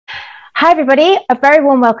Hi, everybody. A very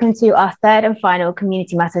warm welcome to our third and final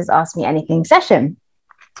Community Matters Ask Me Anything session.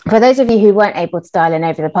 For those of you who weren't able to dial in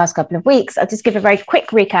over the past couple of weeks, I'll just give a very quick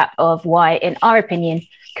recap of why, in our opinion,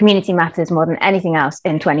 community matters more than anything else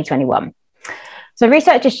in 2021. So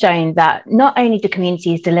research has shown that not only do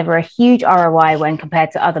communities deliver a huge ROI when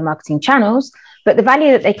compared to other marketing channels, but the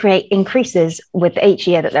value that they create increases with each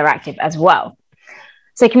year that they're active as well.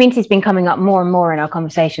 So community has been coming up more and more in our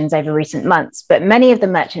conversations over recent months, but many of the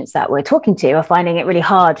merchants that we're talking to are finding it really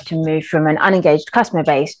hard to move from an unengaged customer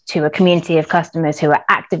base to a community of customers who are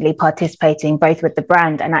actively participating both with the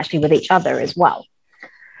brand and actually with each other as well.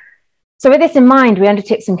 So with this in mind, we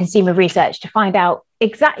undertook some consumer research to find out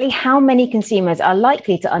exactly how many consumers are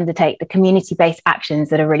likely to undertake the community-based actions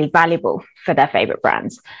that are really valuable for their favorite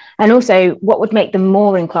brands, and also what would make them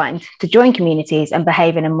more inclined to join communities and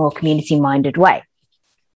behave in a more community-minded way.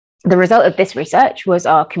 The result of this research was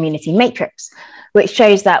our community matrix, which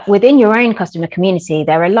shows that within your own customer community,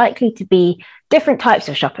 there are likely to be different types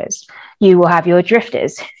of shoppers. You will have your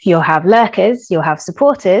drifters, you'll have lurkers, you'll have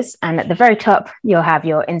supporters, and at the very top, you'll have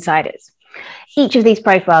your insiders. Each of these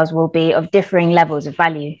profiles will be of differing levels of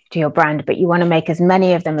value to your brand, but you want to make as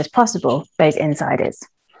many of them as possible those insiders.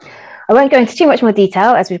 I won't go into too much more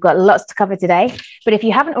detail as we've got lots to cover today, but if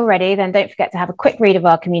you haven't already, then don't forget to have a quick read of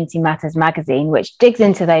our Community Matters magazine, which digs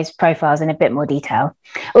into those profiles in a bit more detail.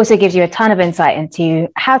 Also gives you a ton of insight into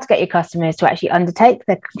how to get your customers to actually undertake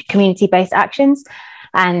the community-based actions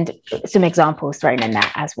and some examples thrown in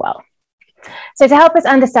there as well. So to help us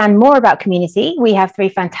understand more about community, we have three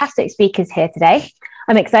fantastic speakers here today.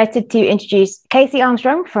 I'm excited to introduce Casey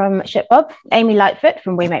Armstrong from ShipBob, Amy Lightfoot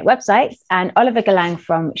from We Make Websites, and Oliver Galang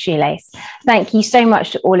from Shoelace. Thank you so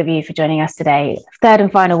much to all of you for joining us today. Third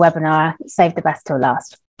and final webinar, save the best till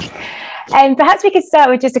last. Perhaps we could start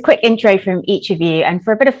with just a quick intro from each of you. And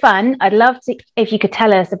for a bit of fun, I'd love to, if you could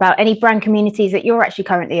tell us about any brand communities that you're actually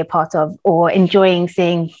currently a part of or enjoying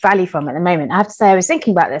seeing value from at the moment. I have to say, I was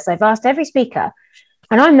thinking about this. I've asked every speaker,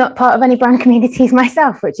 and I'm not part of any brand communities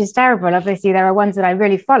myself, which is terrible. Obviously, there are ones that I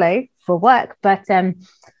really follow for work, but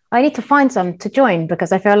I need to find some to join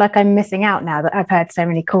because I feel like I'm missing out now that I've heard so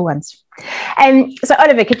many cool ones. So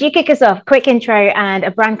Oliver, could you kick us off? Quick intro and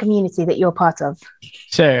a brand community that you're part of.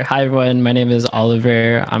 Sure. Hi, everyone. My name is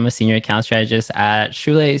Oliver. I'm a senior account strategist at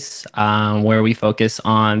Shoelace, where we focus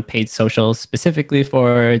on paid social specifically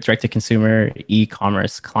for direct-to-consumer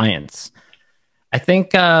e-commerce clients. I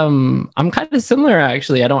think I'm kind of similar,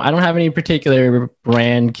 actually. I don't have any particular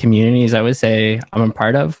brand communities I would say I'm a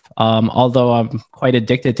part of. Although I'm quite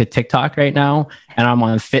addicted to TikTok right now, and I'm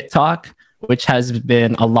on Fit Talk, which has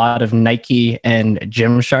been a lot of Nike and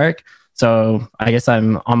Gymshark. So I guess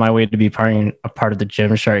I'm on my way to be a part of the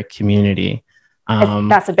Gymshark community.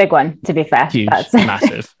 That's a big one, to be fair. Huge, that's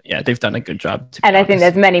massive. Yeah, they've done a good job. And I think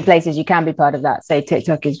there's many places you can be part of that. So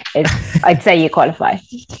TikTok is I'd say you qualify.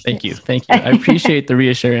 Thank you. I appreciate the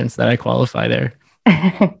reassurance that I qualify there.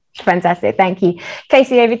 Fantastic. Thank you.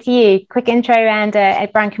 Casey, over to you. Quick intro and a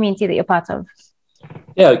brand community that you're part of.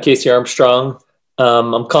 Yeah, Casey Armstrong.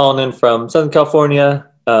 I'm calling in from Southern California,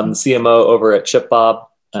 CMO over at ShipBob.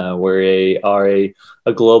 We are a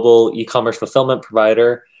global e-commerce fulfillment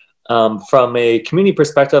provider. From a community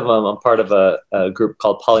perspective, I'm part of a group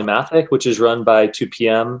called Polymathic, which is run by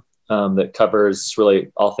 2PM that covers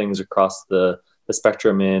really all things across the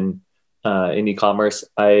spectrum in e-commerce.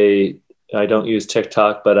 I don't use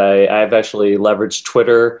TikTok, but I've actually leveraged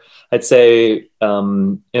Twitter, I'd say,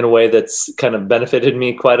 in a way that's kind of benefited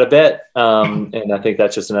me quite a bit. And I think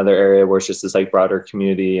that's just another area where it's just this like broader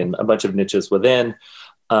community and a bunch of niches within.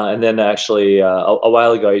 And then actually a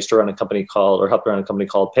while ago, I used to run a company helped run a company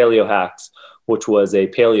called Paleo Hacks, which was a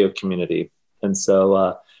paleo community. And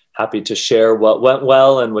so happy to share what went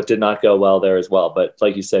well and what did not go well there as well. But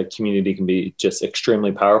like you said, community can be just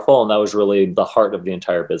extremely powerful. And that was really the heart of the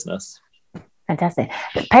entire business. Fantastic.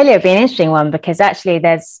 Paleo would be an interesting one because actually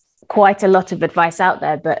there's quite a lot of advice out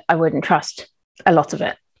there, but I wouldn't trust a lot of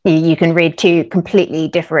it. You can read two completely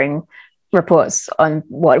differing reports on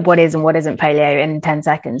what is and what isn't paleo in 10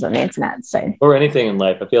 seconds on the internet. So, or anything in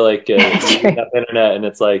life. I feel like you have the internet and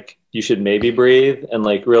it's like you should maybe breathe, and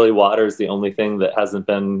like really water is the only thing that hasn't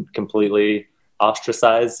been completely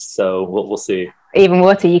ostracized. So we'll see. Even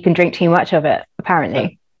water, you can drink too much of it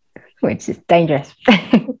apparently, which is dangerous.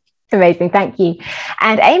 Amazing. Thank you.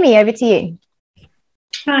 And Amy, over to you.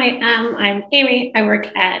 Hi, I'm Amy. I work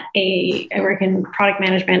in product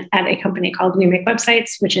management at a company called We Make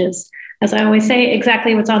Websites, which is, as I always say,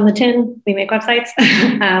 exactly what's on the tin. We make websites.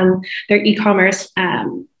 They're e-commerce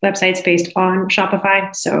websites based on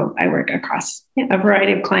Shopify. So I work across a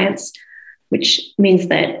variety of clients, which means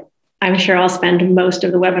that I'm sure I'll spend most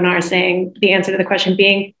of the webinar saying the answer to the question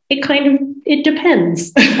being, it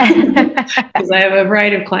depends. Because I have a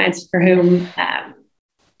variety of clients for whom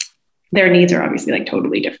their needs are obviously like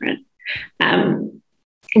totally different.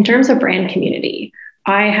 In terms of brand community,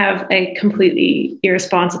 I have a completely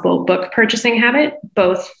irresponsible book purchasing habit,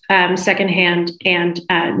 both secondhand and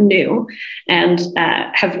new, and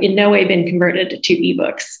have in no way been converted to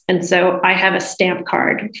ebooks. And so I have a stamp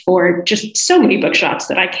card for just so many bookshops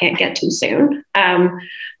that I can't get to soon.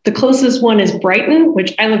 The closest one is Brighton,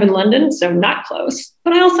 which I live in London, so not close.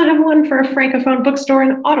 But I also have one for a Francophone bookstore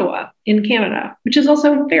in Ottawa in Canada, which is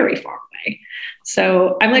also very far away.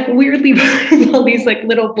 So I'm like weirdly part of all these like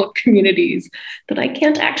little book communities that I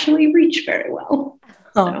can't actually reach very well.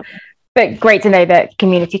 So. But great to know that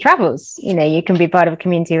community travels. You know, you can be part of a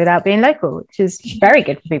community without being local, which is very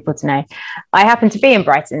good for people to know. I happen to be in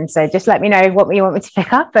Brighton, so just let me know what you want me to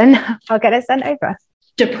pick up and I'll get it sent over.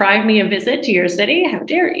 Deprive me a visit to your city? How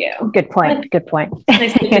dare you? Good point. Good point.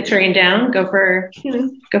 Nice to take the train down, go for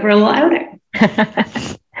a little outing.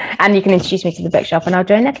 And you can introduce me to the bookshop and I'll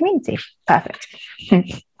join their community. Perfect.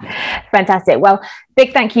 Fantastic. Well,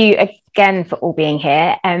 big thank you again for all being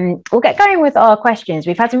here. We'll get going with our questions.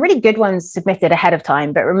 We've had some really good ones submitted ahead of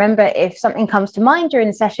time, but remember, if something comes to mind during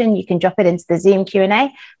the session, you can drop it into the Zoom Q&A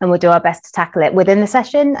and we'll do our best to tackle it within the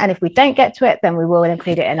session. And if we don't get to it, then we will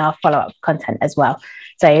include it in our follow-up content as well.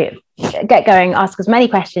 So get going, ask as many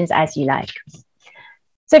questions as you like.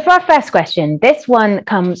 So for our first question, this one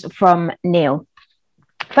comes from Neil.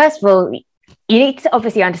 First of all, you need to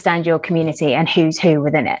obviously understand your community and who's who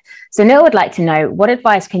within it. So Neil would like to know, what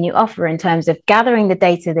advice can you offer in terms of gathering the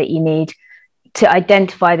data that you need to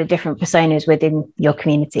identify the different personas within your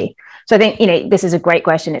community? So I think, you know, this is a great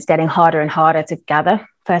question. It's getting harder and harder to gather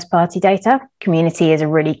first-party data. Community is a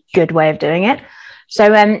really good way of doing it. So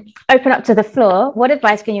open up to the floor. What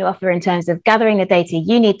advice can you offer in terms of gathering the data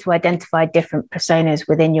you need to identify different personas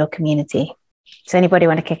within your community? Does anybody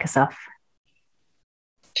want to kick us off?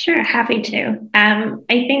 Sure, happy to. I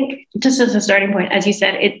think just as a starting point, as you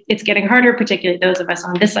said, it's getting harder, particularly those of us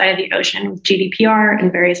on this side of the ocean with GDPR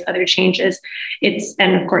and various other changes.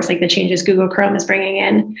 And of course, like the changes Google Chrome is bringing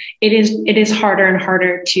in, it is harder and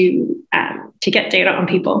harder to get data on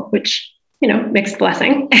people, which, you know, mixed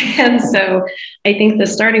blessing. And so I think the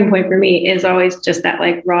starting point for me is always just that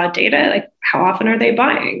like raw data, like how often are they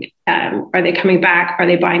buying? Are they coming back? Are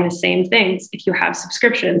they buying the same things? If you have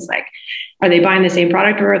subscriptions, like, are they buying the same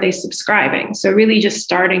product or are they subscribing? So really just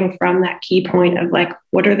starting from that key point of like,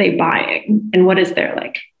 what are they buying? And what is their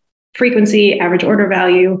like frequency, average order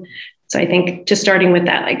value? So I think just starting with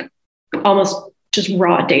that, like almost just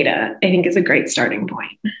raw data, I think is a great starting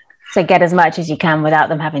point. So get as much as you can without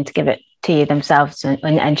them having to give it to you themselves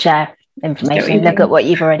and share information. Look at what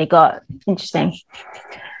you've already got. Interesting.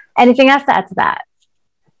 Anything else to add to that?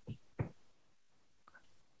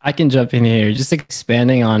 I can jump in here, just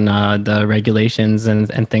expanding on the regulations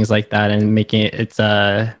and things like that, and making it's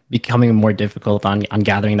becoming more difficult on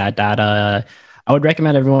gathering that data. I would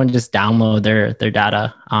recommend everyone just download their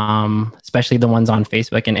data, especially the ones on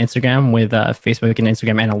Facebook and Instagram, with Facebook and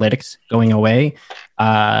Instagram analytics going away.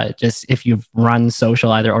 Just if you've run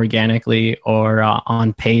social either organically or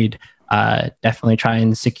on paid, definitely try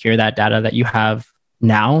and secure that data that you have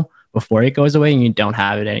now before it goes away and you don't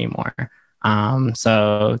have it anymore.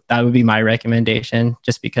 So that would be my recommendation,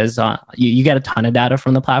 just because you get a ton of data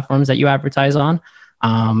from the platforms that you advertise on.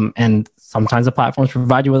 And sometimes the platforms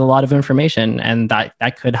provide you with a lot of information, and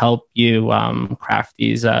that could help you craft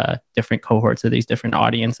these different cohorts of these different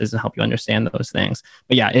audiences and help you understand those things.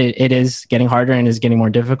 But yeah, it is getting harder and is getting more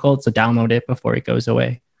difficult. So download it before it goes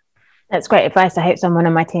away. That's great advice. I hope someone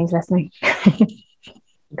on my team's listening.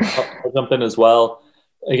 I'll jump in as well.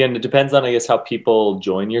 Again, it depends on, I guess, how people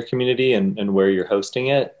join your community and where you're hosting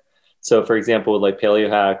it. So for example, with like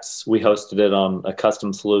Paleo Hacks, we hosted it on a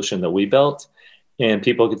custom solution that we built, and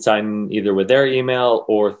people could sign in either with their email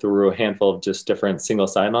or through a handful of just different single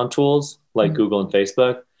sign-on tools like Google and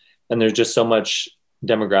Facebook. And there's just so much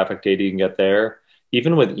demographic data you can get there.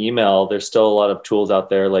 Even with email, there's still a lot of tools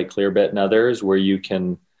out there like Clearbit and others where you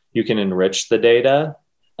can enrich the data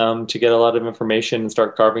to get a lot of information and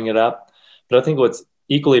start carving it up. But I think what's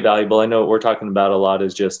equally valuable, I know what we're talking about a lot,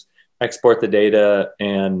 is just export the data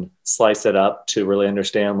and slice it up to really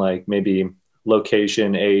understand like maybe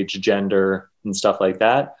location, age, gender, and stuff like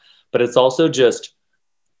that. But it's also just,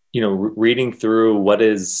 reading through what are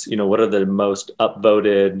the most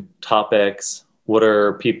upvoted topics, what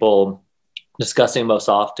are people discussing most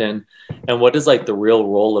often, and what is like the real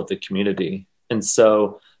role of the community. And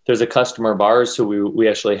so there's a customer of ours who we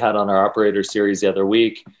actually had on our operator series the other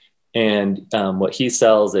week, And what he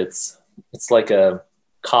sells, it's like a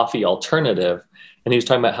coffee alternative. And he was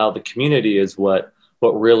talking about how the community is what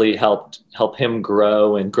really help him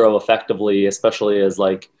grow and grow effectively, especially as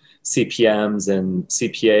like CPMs and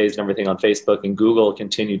CPAs and everything on Facebook and Google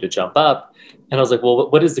continue to jump up. And I was like, well,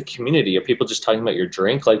 what is the community? Are people just talking about your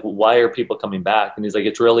drink? Like, why are people coming back? And he's like,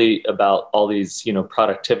 it's really about all these,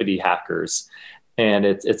 productivity hackers. And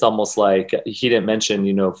it's almost like, he didn't mention,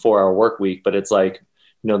 4-hour work week, but it's like,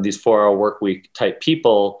 these 4-hour work week type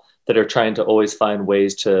people that are trying to always find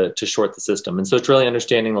ways to short the system. And so it's really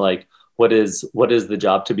understanding like, what is the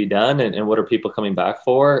job to be done and what are people coming back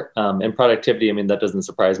for? And productivity, I mean, that doesn't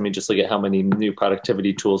surprise me. Just look at how many new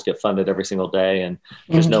productivity tools get funded every single day, and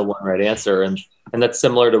there's no one right answer. And that's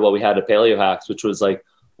similar to what we had at Paleo Hacks, which was like,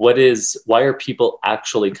 why are people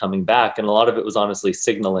actually coming back? And a lot of it was honestly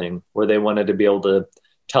signaling, where they wanted to be able to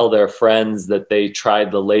tell their friends that they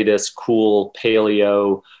tried the latest cool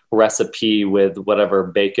paleo recipe with whatever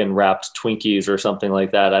bacon wrapped Twinkies or something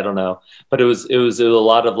like that. I don't know, but it was a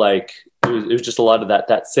lot of like, it was just a lot of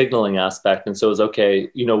that signaling aspect. And so it was okay.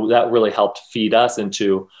 That really helped feed us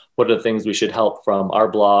into what are the things we should help from our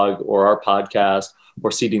blog or our podcast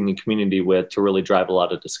or seeding the community with to really drive a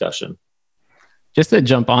lot of discussion. Just to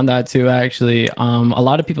jump on that too, actually, a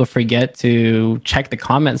lot of people forget to check the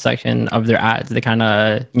comment section of their ads. They kind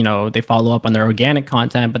of, they follow up on their organic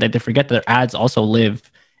content, but they forget that their ads also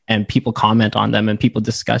live and people comment on them and people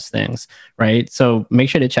discuss things, right? So make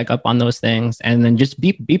sure to check up on those things and then just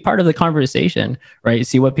be part of the conversation, right?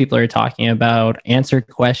 See what people are talking about, answer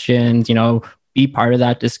questions, be part of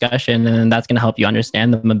that discussion, and then that's going to help you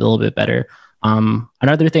understand them a little bit better.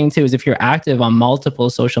 Another thing too is if you're active on multiple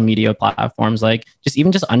social media platforms, like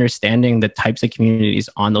just understanding the types of communities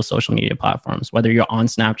on those social media platforms, whether you're on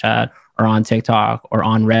Snapchat or on TikTok or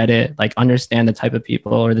on Reddit, like understand the type of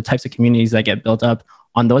people or the types of communities that get built up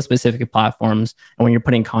on those specific platforms. And when you're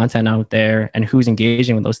putting content out there and who's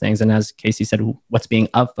engaging with those things, and as Casey said, what's being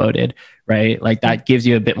upvoted, right? Like that gives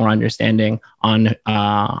you a bit more understanding on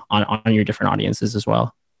your different audiences as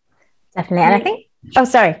well. Definitely. And I think, oh,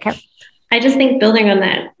 sorry. I just think building on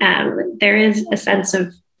that, there is a sense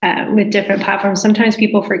of, with different platforms, sometimes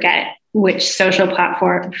people forget which social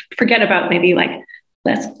platform, forget about maybe like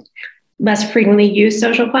less frequently used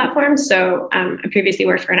social platforms. So I previously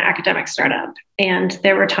worked for an academic startup, and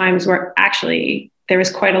there were times where actually there was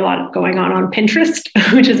quite a lot going on Pinterest,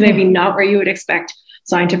 which is maybe not where you would expect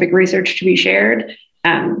scientific research to be shared,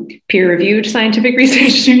 peer-reviewed scientific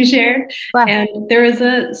research to be shared. Wow. And there was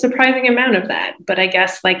a surprising amount of that. But I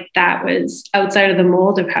guess like that was outside of the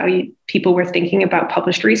mold of how people were thinking about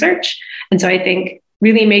published research. And so I think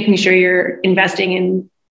really making sure you're investing in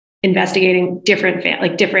investigating different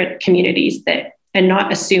communities and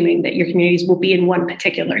not assuming that your communities will be in one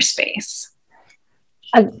particular space.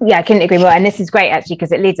 Yeah, I couldn't agree more. And this is great, actually,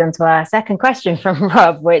 because it leads on to our second question from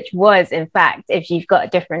Rob, which was, in fact, if you've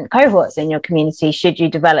got different cohorts in your community, should you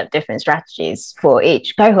develop different strategies for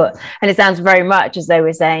each cohort? And it sounds very much as though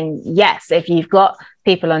we're saying, yes, if you've got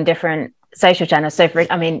people on different social channels. So,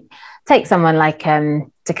 take someone like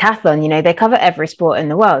Decathlon, they cover every sport in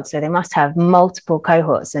the world. So they must have multiple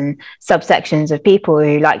cohorts and subsections of people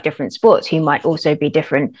who like different sports, who might also be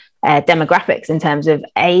different demographics in terms of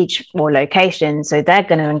age or location. So they're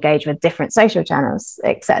going to engage with different social channels,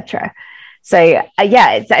 etc. So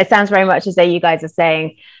it sounds very much as though you guys are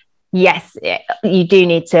saying, yes, you do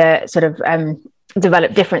need to sort of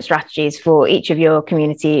develop different strategies for each of your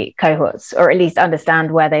community cohorts, or at least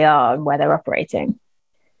understand where they are and where they're operating.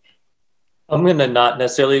 I'm going to not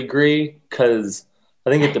necessarily agree, because I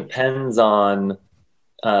think it depends on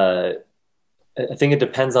the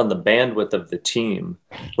bandwidth of the team.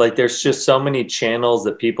 Like there's just so many channels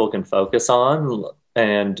that people can focus on.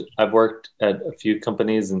 And I've worked at a few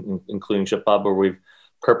companies, including ShipBob, where we've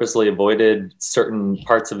purposely avoided certain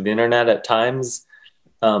parts of the internet at times,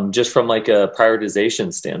 just from like a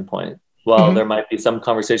prioritization standpoint. While there might be some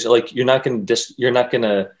conversation, like you're not going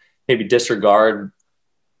to maybe disregard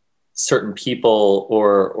certain people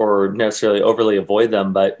or necessarily overly avoid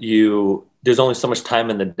them, but there's only so much time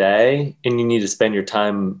in the day, and you need to spend your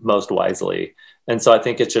time most wisely. And so I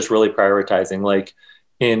think it's just really prioritizing. Like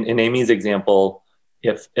in Amy's example,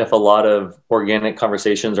 if a lot of organic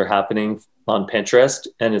conversations are happening on Pinterest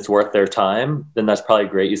and it's worth their time, then that's probably a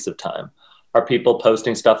great use of time. Are people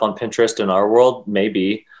posting stuff on Pinterest in our world?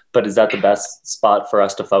 Maybe, but is that the best spot for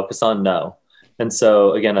us to focus on? No. And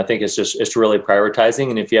so again, I think it's really prioritizing.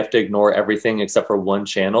 And if you have to ignore everything except for one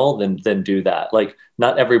channel, then do that. Like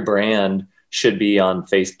not every brand should be on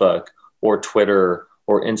Facebook or Twitter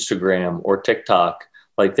or Instagram or TikTok.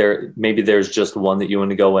 Like maybe there's just one that you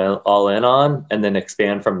want to go all in on and then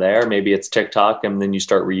expand from there. Maybe it's TikTok and then you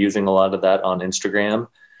start reusing a lot of that on Instagram.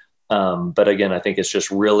 But again, I think it's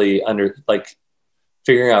just really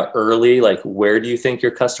figuring out early, like, where do you think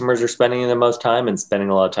your customers are spending the most time, and spending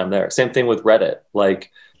a lot of time there. Same thing with Reddit.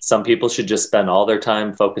 Like, some people should just spend all their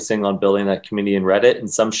time focusing on building that community in Reddit, and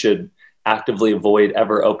some should actively avoid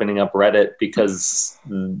ever opening up Reddit because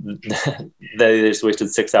they just wasted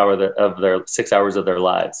 6 hours of their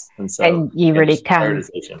lives. And so, and you really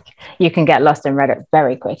you can get lost in Reddit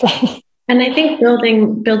very quickly. And I think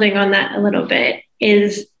building on that a little bit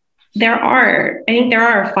is there are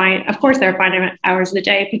finite hours of the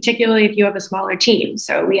day, particularly if you have a smaller team.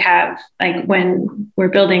 So we have, like, when we're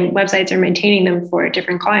building websites or maintaining them for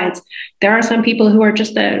different clients, there are some people who are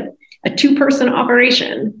just a 2-person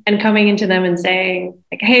operation, and coming into them and saying,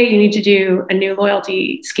 like, hey, you need to do a new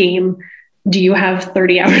loyalty scheme. Do you have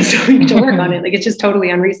 30 hours a week to work on it? Like, it's just totally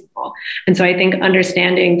unreasonable. And so I think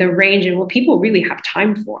understanding the range and what people really have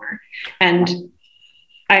time for. And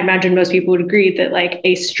I imagine most people would agree that, like,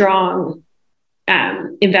 a strong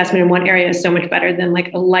investment in one area is so much better than,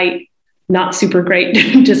 like, a light, not super great,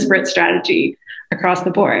 disparate strategy across the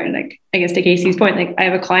board. Like, I guess to Casey's point, like, I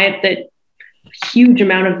have a client that huge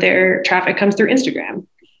amount of their traffic comes through Instagram,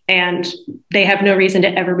 and they have no reason to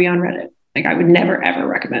ever be on Reddit. Like, I would never, ever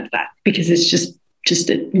recommend that, because it's just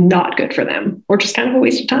not good for them, or just kind of a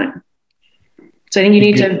waste of time. So I think you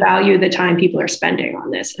need to value the time people are spending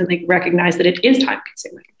on this, and, like, recognize that it is time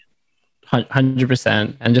consuming.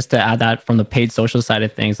 100%. And just to add that from the paid social side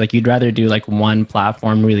of things, like, you'd rather do, like, one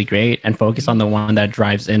platform really great and focus on the one that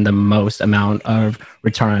drives in the most amount of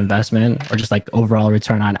return on investment, or just, like, overall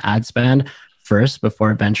return on ad spend first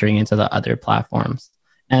before venturing into the other platforms.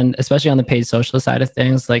 And especially on the paid social side of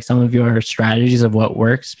things, like, some of your strategies of what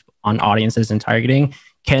works on audiences and targeting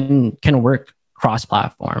can work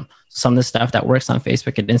cross-platform. Some of the stuff that works on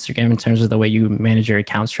Facebook and Instagram in terms of the way you manage your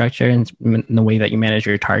account structure and the way that you manage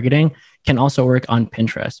your targeting can also work on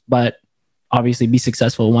Pinterest. But obviously be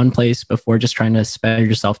successful in one place before just trying to spread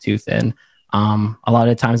yourself too thin. A lot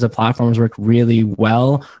of times the platforms work really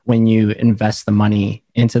well when you invest the money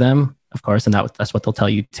into them, of course, and that's what they'll tell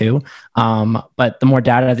you too. But the more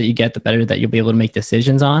data that you get, the better that you'll be able to make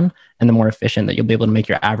decisions on, and the more efficient that you'll be able to make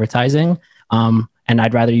your advertising. And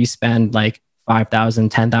I'd rather you spend, like, $5,000,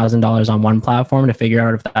 $10,000 on one platform to figure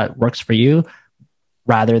out if that works for you,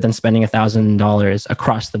 rather than spending $1,000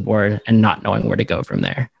 across the board and not knowing where to go from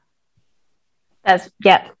there. That's,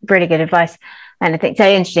 really good advice. And I think it's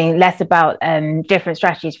interesting, less about different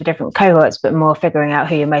strategies for different cohorts, but more figuring out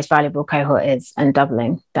who your most valuable cohort is and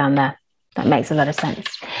doubling down there. That makes a lot of sense.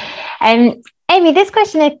 Amy, this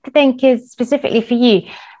question I think is specifically for you.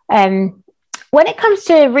 When it comes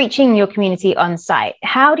to reaching your community on site,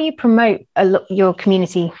 how do you promote your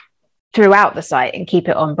community throughout the site and keep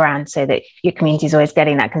it on brand so that your community is always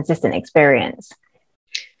getting that consistent experience?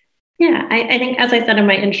 Yeah, I think, as I said in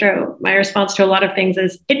my intro, my response to a lot of things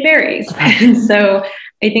is it varies. And so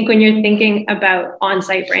I think when you're thinking about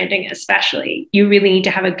on-site branding, especially, you really need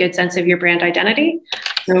to have a good sense of your brand identity.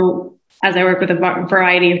 So as I work with a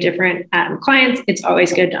variety of different clients, it's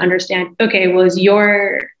always good to understand, okay, well, is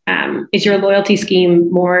your loyalty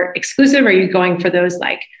scheme more exclusive? Are you going for those,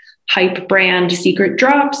 like, hype brand secret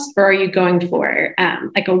drops, or are you going for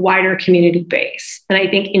like a wider community base? And I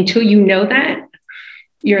think until you know that,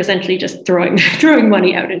 you're essentially just throwing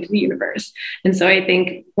money out into the universe. And so I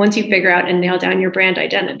think once you figure out and nail down your brand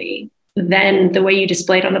identity, then the way you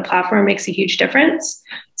display it on the platform makes a huge difference.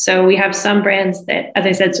 So we have some brands that, as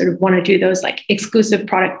I said, sort of want to do those, like, exclusive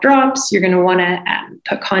product drops. You're going to want to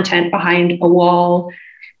put content behind a wall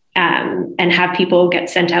and have people get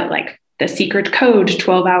sent out, like, the secret code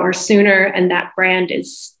 12 hours sooner. And that brand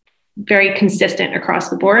is very consistent across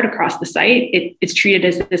the board, across the site. It's treated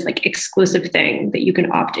as this, like, exclusive thing that you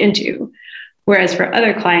can opt into. Whereas for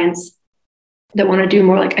other clients that want to do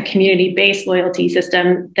more like a community-based loyalty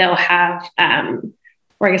system, they'll have,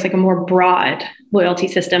 or I guess, like, a more broad loyalty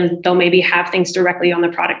system. They'll maybe have things directly on the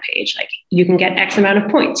product page. Like, you can get X amount of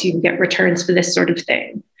points, you can get returns for this sort of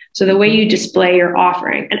thing. So the way you display your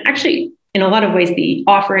offering, and actually in a lot of ways, the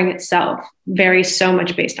offering itself varies so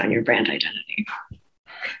much based on your brand identity.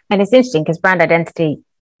 And it's interesting because brand identity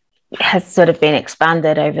has sort of been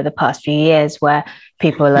expanded over the past few years, where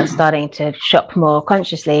people are starting to shop more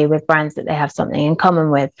consciously with brands that they have something in common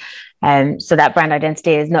with. So that brand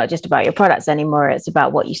identity is not just about your products anymore. It's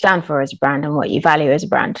about what you stand for as a brand and what you value as a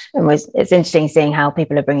brand. And it's interesting seeing how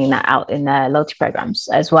people are bringing that out in their loyalty programs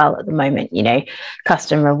as well at the moment. You know,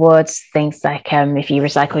 custom rewards, things like if you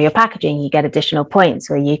recycle your packaging, you get additional points,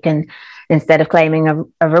 or you can instead of claiming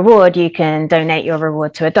a reward, you can donate your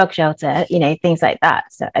reward to a dog shelter, things like that.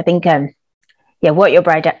 So I think, what your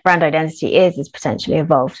brand identity is potentially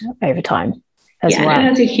evolved over time as well. And it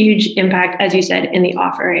has a huge impact, as you said, in the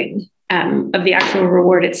offering of the actual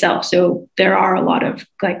reward itself. So there are a lot of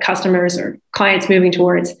like customers or clients moving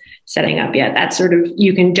towards setting up, that sort of,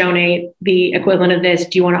 you can donate the equivalent of this.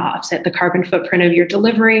 Do you want to offset the carbon footprint of your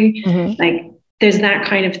delivery? Like there's that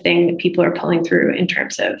kind of thing that people are pulling through in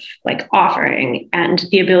terms of like offering and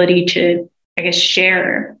the ability to, I guess,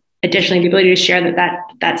 share. Additionally, the ability to share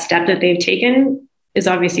that step that they've taken is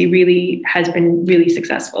obviously has been really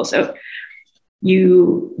successful. So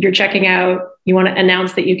you're checking out, you want to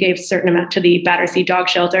announce that you gave a certain amount to the Battersea dog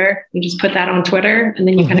shelter. You just put that on Twitter, and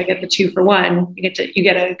then you kind of get the 2 for 1. You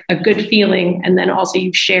get a good feeling, and then also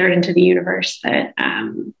you've shared into the universe that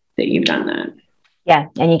you've done that. Yeah,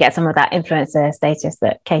 and you get some of that influencer status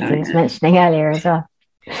that Katie was mentioning earlier as well.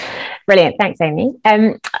 Brilliant, thanks, Amy.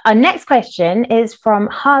 Our next question is from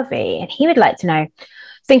Harvey, and he would like to know,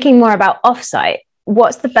 thinking more about offsite,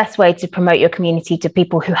 what's the best way to promote your community to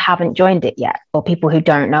people who haven't joined it yet, or people who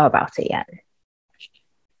don't know about it yet?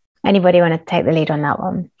 Anybody want to take the lead on that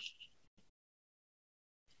one?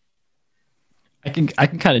 I can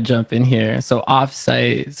kind of jump in here. So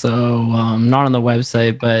offsite, so not on the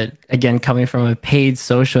website, but again, coming from a paid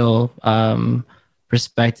social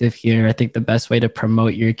perspective here, I think the best way to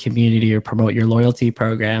promote your community or promote your loyalty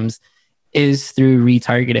programs is through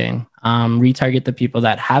retargeting. Retarget the people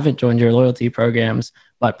that haven't joined your loyalty programs,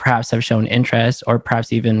 but perhaps have shown interest or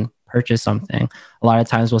perhaps even purchase something. A lot of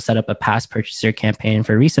times we'll set up a past purchaser campaign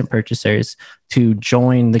for recent purchasers to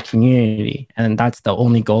join the community. And that's the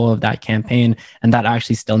only goal of that campaign. And that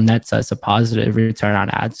actually still nets us a positive return on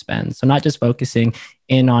ad spend. So not just focusing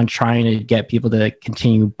in on trying to get people to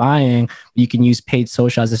continue buying, you can use paid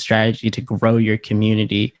social as a strategy to grow your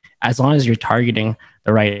community as long as you're targeting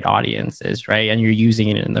the right audiences, right? And you're using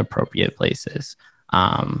it in the appropriate places.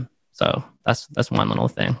 So that's one little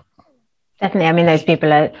thing. Definitely. I mean, those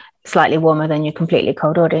people are slightly warmer than your completely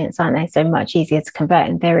cold audience, aren't they? So much easier to convert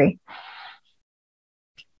in theory.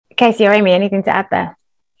 Casey or Amy, anything to add there?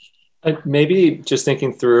 Maybe just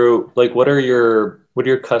thinking through, like, what are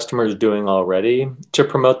your customers doing already to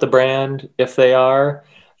promote the brand, if they are?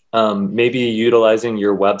 Maybe utilizing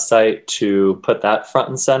your website to put that front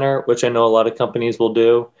and center, which I know a lot of companies will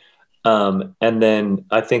do. And then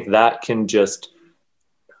I think that can just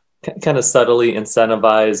kind of subtly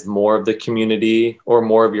incentivize more of the community or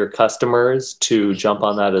more of your customers to jump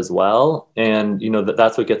on that as well. And,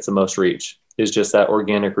 that's what gets the most reach, is just that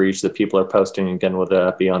organic reach that people are posting, again, whether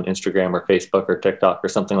that be on Instagram or Facebook or TikTok or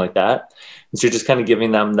something like that. And so you're just kind of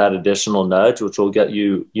giving them that additional nudge, which will get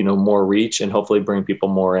you, more reach and hopefully bring people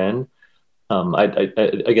more in.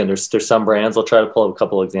 Again, there's some brands, I'll try to pull up a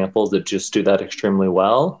couple of examples that just do that extremely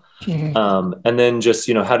well. And then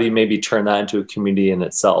just, how do you maybe turn that into a community in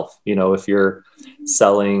itself? If you're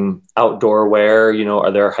selling outdoor wear,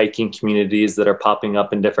 are there hiking communities that are popping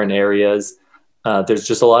up in different areas? There's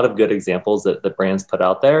just a lot of good examples that the brands put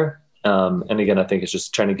out there. And again, I think it's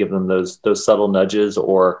just trying to give them those subtle nudges,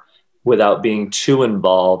 or without being too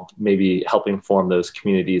involved, maybe helping form those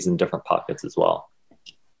communities in different pockets as well.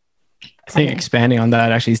 I think expanding on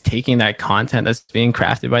that actually is taking that content that's being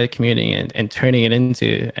crafted by the community and turning it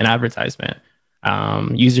into an advertisement.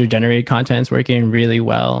 User-generated content is working really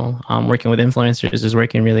well. Working with influencers is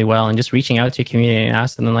working really well. And just reaching out to your community and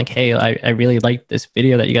asking them, like, hey, I really like this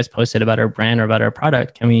video that you guys posted about our brand or about our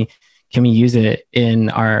product. Can we use it in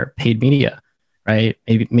our paid media, right?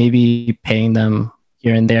 Maybe paying them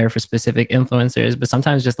here and there for specific influencers. But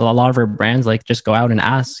sometimes just a lot of our brands just go out and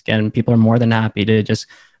ask, and people are more than happy to just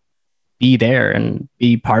be there and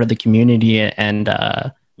be part of the community. And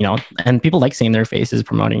and people like seeing their faces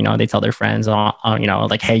promoting, they tell their friends, hey,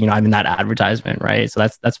 I'm in that advertisement, right? So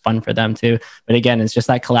that's fun for them too. But again, it's just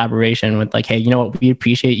that collaboration with hey, we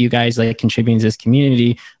appreciate you guys contributing to this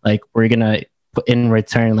community. We're going to put in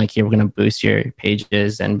return, we're going to boost your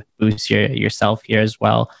pages and boost yourself here as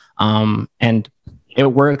well. And it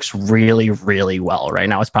works really, really well right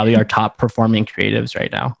now. It's probably our top performing creatives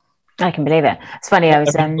right now. I can believe it. It's funny. I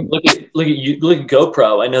was look at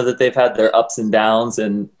GoPro. I know that they've had their ups and downs,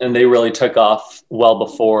 and they really took off well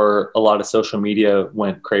before a lot of social media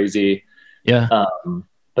went crazy. Yeah.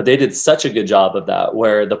 But they did such a good job of that,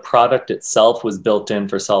 where the product itself was built in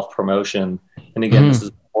for self-promotion. And again, this is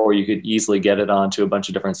before you could easily get it onto a bunch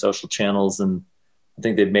of different social channels. And I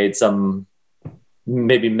think they've made some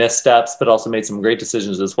maybe missteps, but also made some great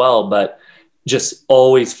decisions as well. But just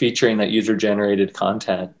always featuring that user-generated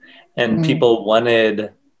content. And people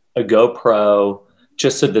wanted a GoPro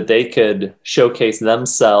just so that they could showcase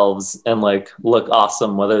themselves and like look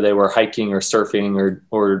awesome, whether they were hiking or surfing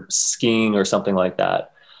or skiing or something like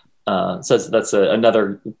that. So that's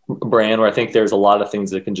another brand where I think there's a lot of things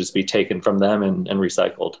that can just be taken from them and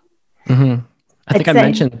recycled. Mm-hmm. I think I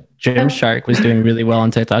mentioned Gymshark was doing really well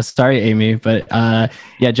on TikTok. Sorry, Amy, but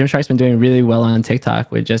yeah, Gymshark's been doing really well on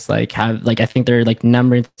TikTok with just like I think they're like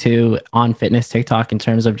 #2 on fitness TikTok in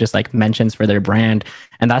terms of just like mentions for their brand.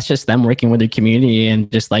 And that's just them working with their community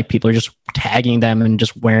and just like people are just tagging them and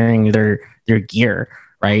just wearing their gear,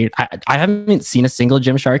 right? I haven't seen a single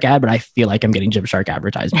Gymshark ad, but I feel like I'm getting Gymshark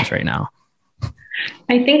advertisements right now.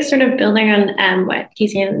 I think sort of building on what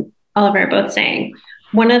Casey and Oliver are both saying,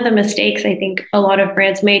 one of the mistakes I think a lot of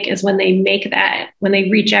brands make is when they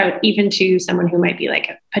reach out even to someone who might be like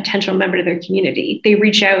a potential member of their community, they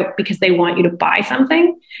reach out because they want you to buy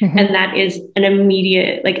something. Mm-hmm. And that is an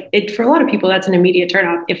immediate, for a lot of people, that's an immediate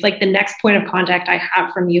turnoff. If like the next point of contact I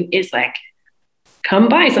have from you is like, come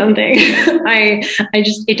buy something,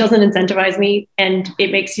 it doesn't incentivize me, and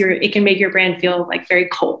it can make your brand feel like very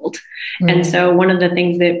cold. Mm-hmm. And so one of the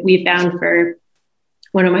things that we found for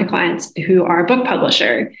one of my clients who are a book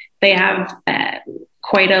publisher, they have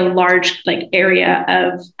quite a large area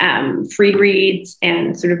of free reads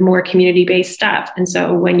and sort of more community-based stuff. And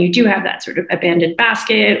so when you do have that sort of abandoned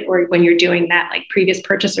basket, or when you're doing that like previous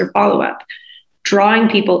purchase or follow-up, drawing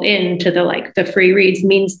people into the free reads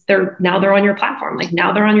means they're on your platform. Like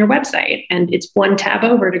now they're on your website and it's one tab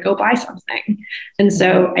over to go buy something. And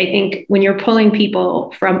so I think when you're pulling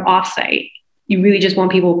people from offsite, you really just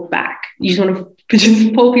want people back. You just want to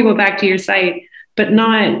just pull people back to your site, but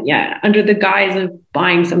not, under the guise of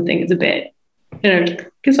buying something is a bit,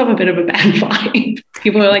 gives off a bit of a bad vibe.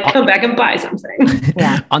 People are like, come back and buy something.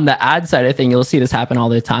 Yeah. On the ad side of thing, you'll see this happen all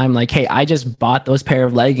the time. Like, hey, I just bought those pair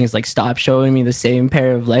of leggings. Like, stop showing me the same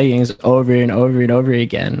pair of leggings over and over and over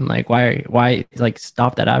again. Like, why like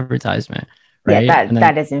stop that advertisement? Right. Yeah,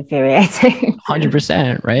 that is infuriating.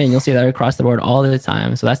 100%. Right. And you'll see that across the board all the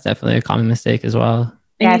time. So that's definitely a common mistake as well.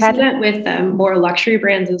 And you see that with more luxury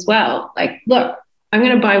brands as well. Like, look, I'm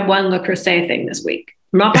going to buy one Le Creuset thing this week.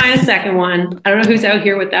 I'm not buying a second one. I don't know who's out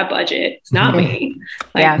here with that budget. It's not me.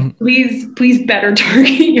 Please better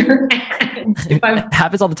target your ads. It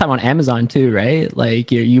happens all the time on Amazon too, right?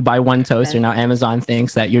 Like you buy one toaster, now Amazon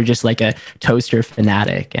thinks that you're just like a toaster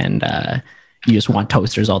fanatic and you just want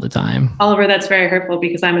toasters all the time. Oliver, that's very hurtful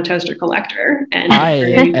because I'm a toaster collector and I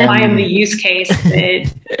am the use case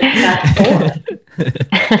that's for.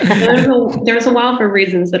 There's a while for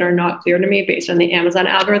reasons that are not clear to me based on the Amazon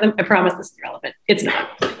algorithm. I promise this is relevant. It's not.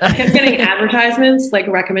 I kept getting advertisements, like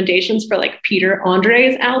recommendations for like Peter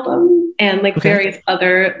Andre's album and various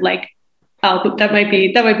other that might be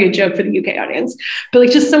a joke for the UK audience, but like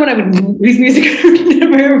just someone whose music I would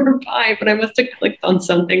never ever buy, but I must have clicked on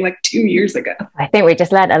something like 2 years ago. I think we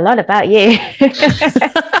just learned a lot about you.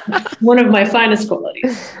 One of my finest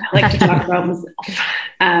qualities. I like to talk about myself.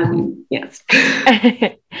 Yes.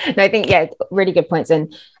 No, I think, really good points.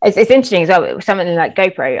 And it's interesting as well, something like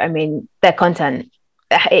GoPro, I mean, their content,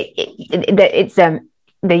 it's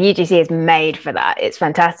the UGC is made for that. It's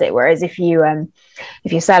fantastic. Whereas if you're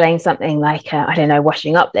selling something like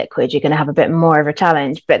washing up liquid, you're going to have a bit more of a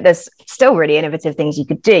challenge. But there's still really innovative things you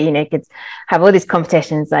could do. You could have all these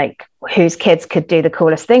competitions, like whose kids could do the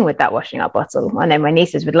coolest thing with that washing up bottle. I know my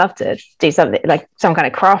nieces would love to do something like some kind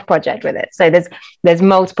of craft project with it. So there's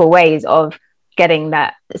multiple ways of getting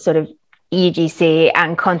that sort of UGC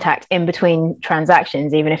and contact in between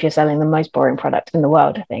transactions, even if you're selling the most boring product in the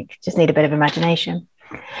world. I think just need a bit of imagination.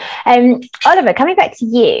 Oliver, coming back to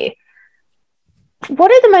you,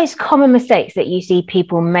 what are the most common mistakes that you see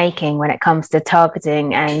people making when it comes to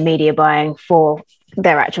targeting and media buying for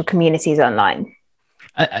their actual communities online?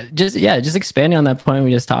 Just expanding on that point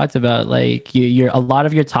we just talked about, like you're a lot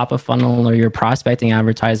of your top of funnel or your prospecting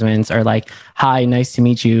advertisements are like, hi, nice to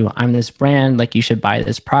meet you, I'm this brand, like you should buy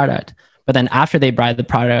this product. But then after they buy the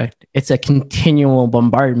product, it's a continual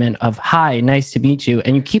bombardment of, hi, nice to meet you.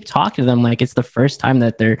 And you keep talking to them like it's the first time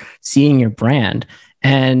that they're seeing your brand.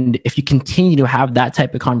 And if you continue to have that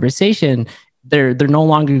type of conversation, they're no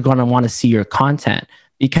longer going to want to see your content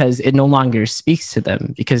because it no longer speaks to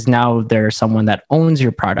them, because now they're someone that owns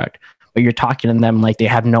your product, but you're talking to them like they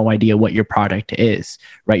have no idea what your product is,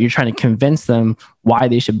 right? You're trying to convince them why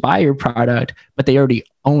they should buy your product, but they already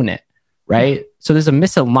own it. Right. So there's a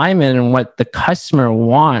misalignment in what the customer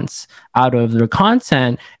wants out of their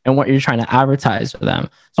content and what you're trying to advertise for them.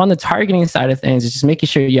 So on the targeting side of things, it's just making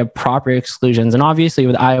sure you have proper exclusions. And obviously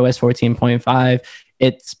with iOS 14.5,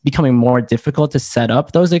 it's becoming more difficult to set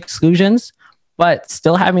up those exclusions. but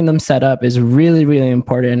still having them set up is really, really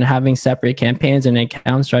important. And having separate campaigns and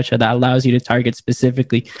account structure that allows you to target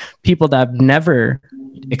specifically people that have never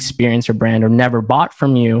experienced your brand or never bought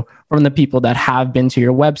from you, from the people that have been to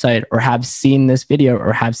your website or have seen this video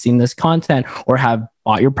or have seen this content or have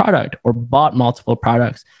bought your product or bought multiple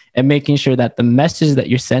products, and making sure that the messages that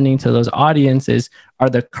you're sending to those audiences are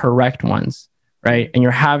the correct ones, right? And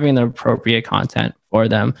you're having the appropriate content for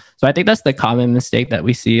them. So I think that's the common mistake that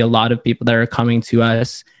we see. A lot of people that are coming to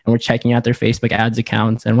us and we're checking out their Facebook ads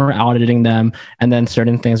accounts and we're auditing them, and then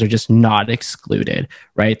certain things are just not excluded,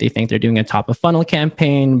 right? They think they're doing a top of funnel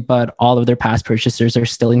campaign, but all of their past purchasers are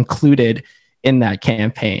still included in that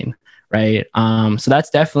campaign, right? So that's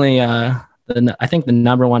definitely, I think the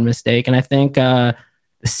number one mistake. And I think the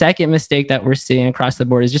second mistake that we're seeing across the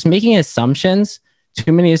board is just making assumptions,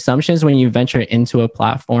 too many assumptions when you venture into a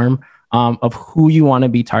platform of who you want to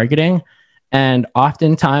be targeting. And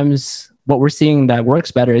oftentimes what we're seeing that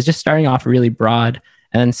works better is just starting off really broad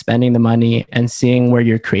and then spending the money and seeing where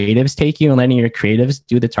your creatives take you and letting your creatives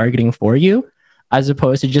do the targeting for you, as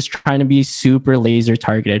opposed to just trying to be super laser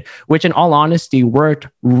targeted, which in all honesty worked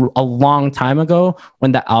a long time ago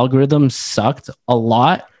when the algorithms sucked a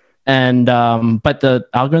lot. And but the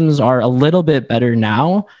algorithms are a little bit better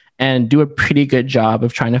now and do a pretty good job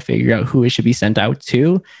of trying to figure out who it should be sent out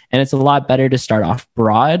to. And it's a lot better to start off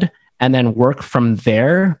broad and then work from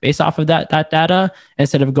there based off of that data,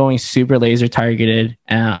 instead of going super laser targeted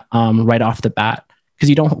right off the bat, because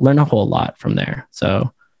you don't learn a whole lot from there.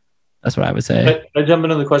 So that's what I would say. I jump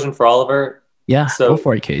into the question for Oliver. Yeah, so, go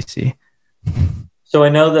for it, Casey. So I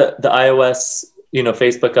know that the iOS,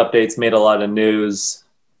 Facebook updates made a lot of news,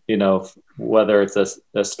 whether it's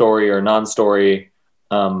a story or non-story.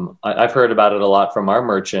 I've heard about it a lot from our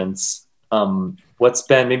merchants. What's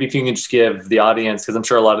been, maybe if you can just give the audience, because I'm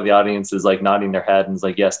sure a lot of the audience is like nodding their head and is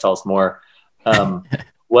like, yes, tell us more. Maybe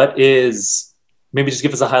just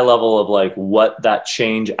give us a high level of like what that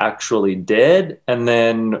change actually did. And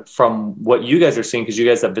then from what you guys are seeing, because you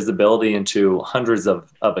guys have visibility into hundreds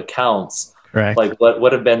of accounts, correct, like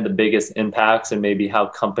what have been the biggest impacts and maybe how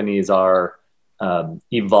companies are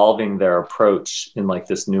evolving their approach in like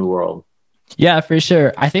this new world? Yeah, for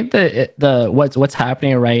sure. I think what's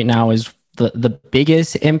happening right now is the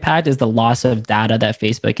biggest impact is the loss of data that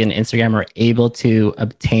Facebook and Instagram are able to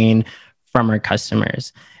obtain from our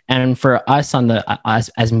customers. And for us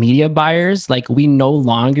as media buyers, like we no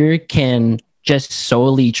longer can just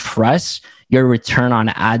solely trust your return on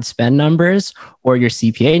ad spend numbers or your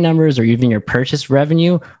CPA numbers or even your purchase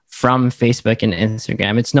revenue from Facebook and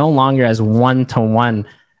Instagram. It's no longer as one-to-one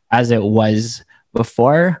as it was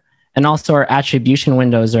before. And also our attribution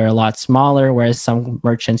windows are a lot smaller, whereas some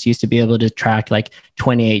merchants used to be able to track like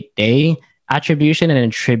 28-day attribution and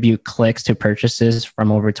attribute clicks to purchases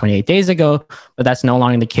from over 28 days ago, but that's no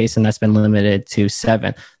longer the case, and that's been limited to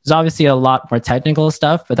 7. There's obviously a lot more technical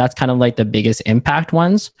stuff, but that's kind of like the biggest impact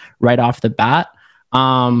ones right off the bat.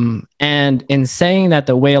 And in saying that,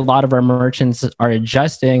 the way a lot of our merchants are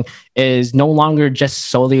adjusting is no longer just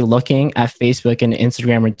solely looking at Facebook and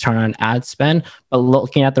Instagram return on ad spend, but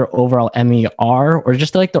looking at their overall MER or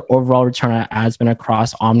just like the overall return on ad spend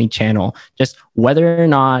across omni-channel, just whether or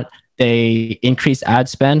not they increased ad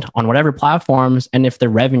spend on whatever platforms and if the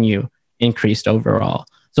revenue increased overall.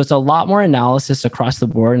 So it's a lot more analysis across the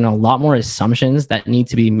board and a lot more assumptions that need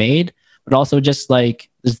to be made, but also just like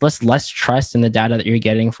there's less trust in the data that you're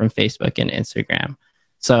getting from Facebook and Instagram.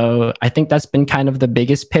 So I think that's been kind of the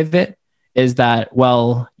biggest pivot, is that,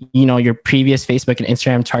 well, your previous Facebook and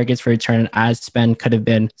Instagram targets for return on ad spend could have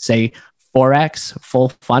been, say, 4x full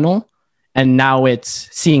funnel. And now it's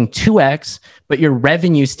seeing 2x, but your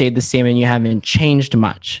revenue stayed the same and you haven't changed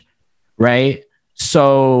much, right?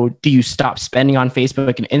 So do you stop spending on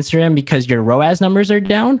Facebook and Instagram because your ROAS numbers are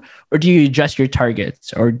down, or do you adjust your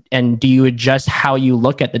targets, and do you adjust how you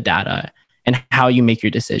look at the data and how you make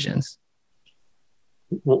your decisions?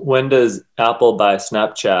 When does Apple buy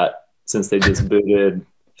Snapchat, since they just booted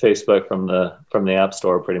Facebook from the App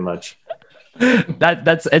Store pretty much?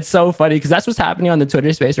 It's so funny because that's what's happening on the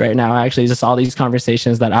Twitter space right now. Actually, just all these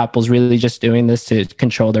conversations that Apple's really just doing this to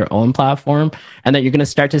control their own platform, and that you're going to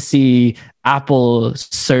start to see Apple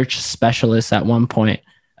search specialists at one point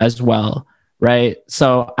as well, right?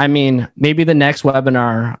 So, I mean, maybe the next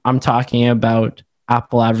webinar I'm talking about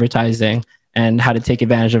Apple advertising and how to take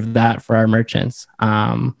advantage of that for our merchants.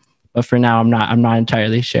 But for now, I'm not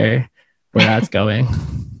entirely sure where that's going.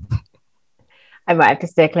 I might have to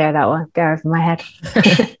steer clear of that one, go over my head.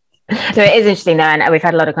 So it is interesting though, and we've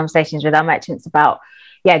had a lot of conversations with our merchants about,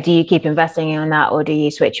 yeah, do you keep investing in that, or do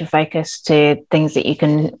you switch your focus to things that you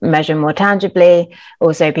can measure more tangibly?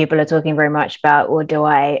 Also, people are talking very much about, or do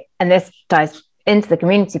I, and this ties into the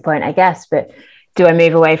community point, I guess, but do I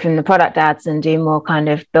move away from the product ads and do more kind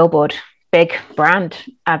of billboard, big brand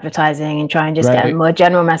advertising, and try and just get a more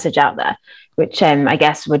general message out there, which I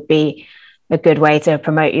guess would be a good way to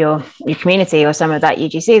promote your community, or some of that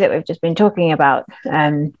UGC that we've just been talking about.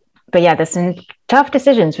 But yeah, there's some tough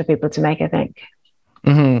decisions for people to make, I think.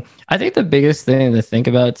 Mm-hmm. I think the biggest thing to think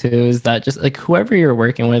about too is that just like whoever you're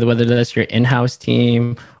working with, whether that's your in-house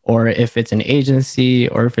team or if it's an agency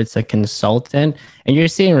or if it's a consultant, and you're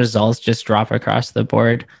seeing results just drop across the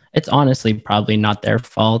board, it's honestly probably not their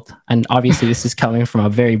fault. And obviously this is coming from a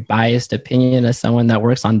very biased opinion as someone that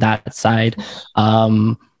works on that side.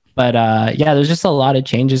 But yeah, there's just a lot of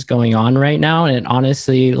changes going on right now. And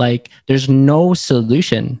honestly, like there's no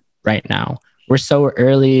solution right now. We're so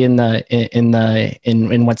early in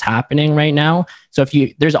what's happening right now. So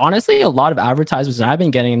there's honestly a lot of advertisements, and I've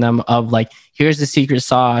been getting them of like, here's the secret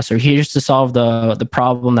sauce, or here's to solve the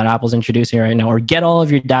problem that Apple's introducing right now, or get all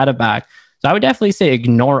of your data back. So I would definitely say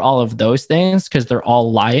ignore all of those things because they're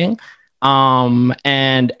all lying.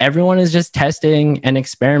 And everyone is just testing and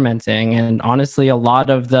experimenting. And honestly, a lot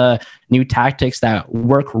of the new tactics that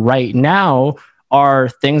work right now are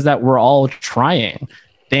things that we're all trying.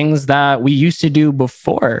 Things that we used to do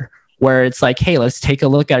before, where it's like, hey, let's take a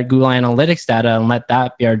look at Google Analytics data and let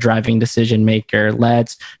that be our driving decision maker.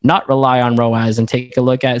 Let's not rely on ROAS and take a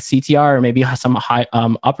look at CTR or maybe some high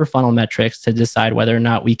upper funnel metrics to decide whether or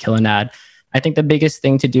not we kill an ad. I think the biggest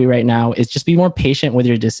thing to do right now is just be more patient with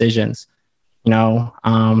your decisions. You know,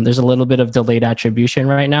 there's a little bit of delayed attribution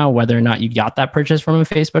right now, whether or not you got that purchase from a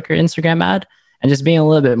Facebook or Instagram ad, and just being a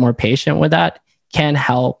little bit more patient with that can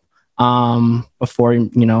help. Before,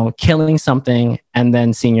 you know, killing something and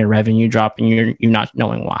then seeing your revenue drop and you're not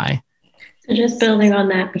knowing why. So just building on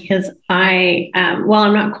that, because while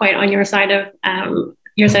I'm not quite on your side of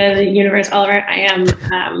the universe, Oliver, I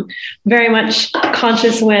am very much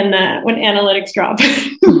conscious when analytics drop.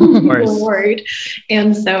 We're worried.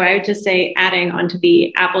 And so I would just say, adding onto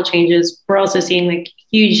the Apple changes, we're also seeing like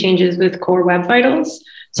huge changes with core web vitals.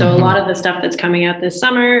 So a lot of the stuff that's coming out this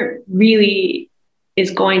summer really is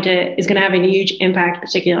going to have a huge impact,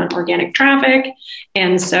 particularly on organic traffic.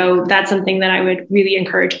 And so that's something that I would really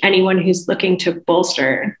encourage anyone who's looking to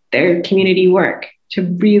bolster their community work to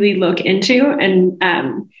really look into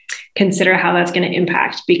and consider how that's going to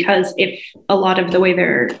impact. Because if a lot of the way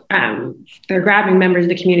they're grabbing members of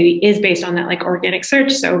the community is based on that like organic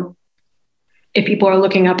search. So if people are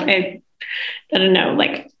looking up like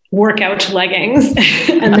workout leggings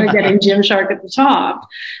and they're getting Gymshark at the top,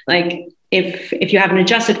 like if you haven't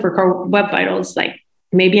adjusted for core web vitals, like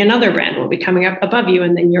maybe another brand will be coming up above you,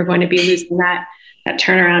 and then you're going to be losing that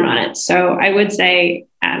turnaround on it. So I would say,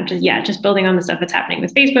 just building on the stuff that's happening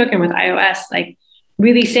with Facebook and with iOS, like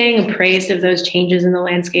really staying appraised of those changes in the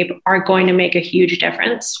landscape are going to make a huge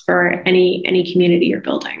difference for any community you're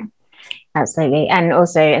building. Absolutely. And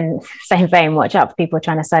also in the same vein, watch out for people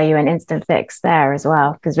trying to sell you an instant fix there as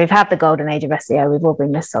well, because we've had the golden age of SEO. We've all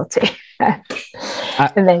been missold to.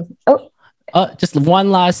 And then, just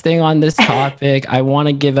one last thing on this topic. I want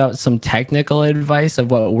to give out some technical advice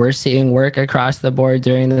of what we're seeing work across the board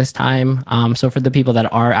during this time. So for the people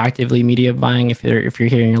that are actively media buying, if you're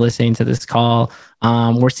here and you're listening to this call,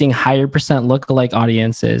 we're seeing higher percent lookalike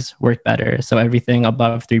audiences work better. So everything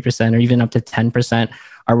above 3% or even up to 10%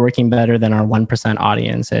 are working better than our 1%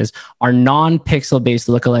 audiences. Our non-pixel based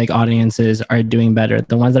lookalike audiences are doing better.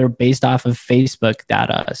 The ones that are based off of Facebook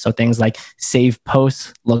data. So things like save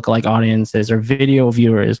posts lookalike audiences or video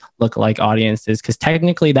viewers lookalike audiences, because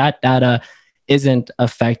technically that data isn't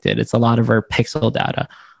affected. It's a lot of our pixel data.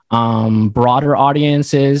 Broader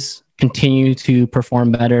audiences continue to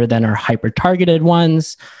perform better than our hyper-targeted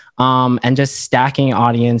ones. And just stacking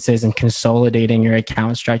audiences and consolidating your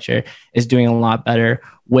account structure is doing a lot better.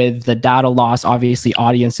 With the data loss, obviously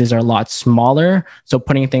audiences are a lot smaller. So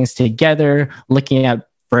putting things together, looking at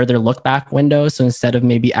further look back windows. So instead of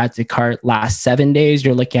maybe add to cart last 7 days,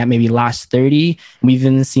 you're looking at maybe last 30. We've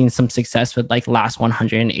even seen some success with like last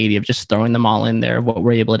 180 of just throwing them all in there of what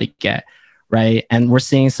we're able to get, right? And we're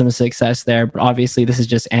seeing some success there. But obviously this is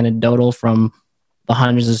just anecdotal from the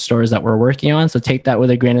hundreds of stores that we're working on. So take that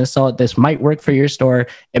with a grain of salt. This might work for your store.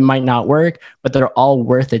 It might not work, but they're all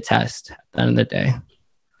worth a test at the end of the day.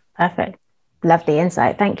 Perfect. Lovely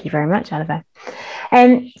insight. Thank you very much, Oliver.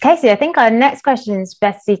 Casey, I think our next question is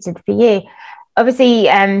best suited for you. Obviously,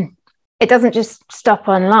 it doesn't just stop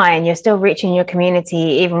online. You're still reaching your community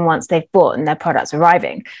even once they've bought and their product's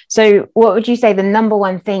arriving. So what would you say the number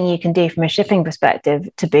one thing you can do from a shipping perspective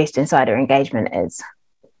to boost insider engagement is?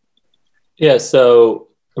 Yeah, so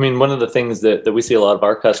I mean, one of the things that we see a lot of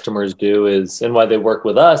our customers do is, and why they work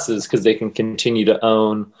with us, is because they can continue to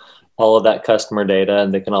own all of that customer data,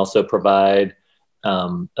 and they can also provide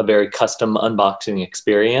a very custom unboxing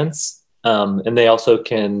experience. And they also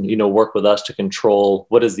can, work with us to control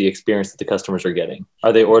what is the experience that the customers are getting.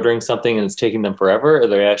 Are they ordering something and it's taking them forever? Or are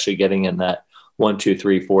they actually getting in that 1, 2,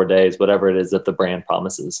 3, 4 days, whatever it is that the brand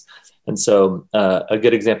promises? And so a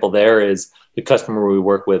good example there is the customer we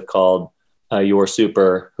work with called Your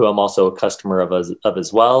Super, who I'm also a customer of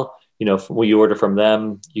as well. When you order from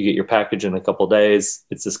them, you get your package in a couple of days.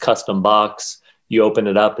 It's this custom box. You open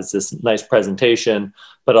it up, it's this nice presentation,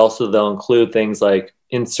 but also they'll include things like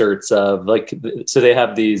inserts of so they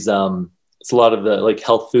have these, it's a lot of the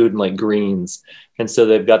health food and greens. And so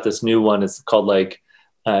they've got this new one. It's called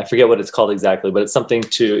I forget what it's called exactly, but it's something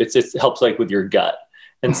it helps with your gut.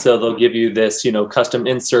 And so they'll give you this, custom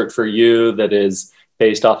insert for you that is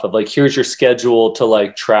based off of here's your schedule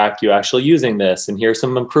to track you actually using this. And here's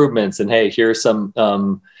some improvements. And hey, here's some,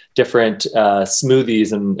 different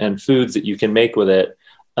smoothies and foods that you can make with it.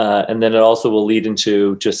 And then it also will lead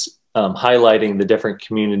into just highlighting the different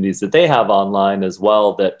communities that they have online as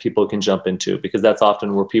well that people can jump into, because that's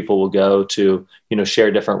often where people will go to,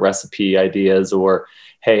 share different recipe ideas, or,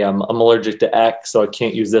 hey, I'm allergic to X, so I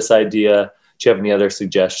can't use this idea. Do you have any other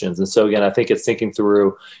suggestions? And so again, I think it's thinking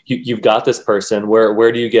through, you've got this person,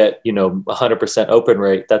 where do you get, 100% open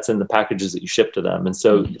rate? That's in the packages that you ship to them. And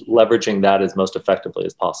so leveraging that as most effectively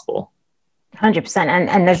as possible. 100%.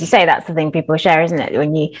 And as you say, that's the thing people share, isn't it?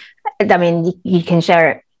 You can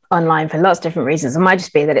share it online for lots of different reasons. It might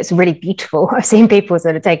just be that it's really beautiful. I've seen people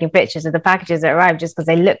sort of taking pictures of the packages that arrive just because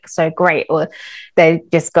they look so great, or they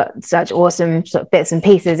just got such awesome sort of bits and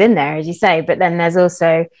pieces in there, as you say. But then there's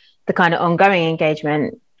also the kind of ongoing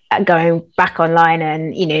engagement going back online,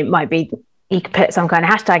 and it might be you could put some kind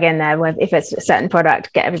of hashtag in there where if it's a certain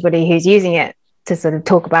product, get everybody who's using it to sort of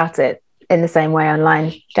talk about it in the same way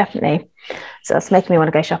online. Definitely. So that's making me want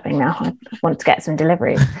to go shopping now. I want to get some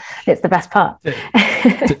deliveries. It's the best part.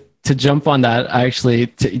 To jump on that, actually,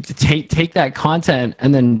 to take that content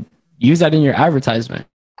and then use that in your advertisement.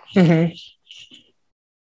 Mm-hmm.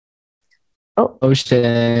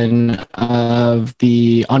 Ocean of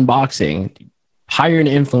the unboxing, hire an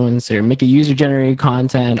influencer, make a user generated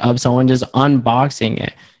content of someone just unboxing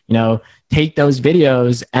it, take those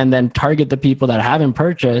videos and then target the people that haven't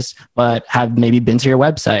purchased, but have maybe been to your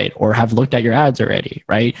website or have looked at your ads already,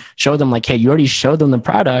 right? Show them hey, you already showed them the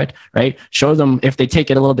product, right? Show them, if they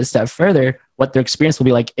take it a little bit step further, what their experience will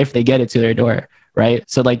be like if they get it to their door. Right.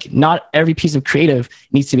 So not every piece of creative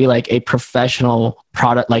needs to be a professional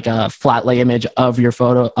product, a flat lay image of your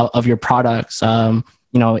photo of your products.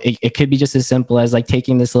 It could be just as simple as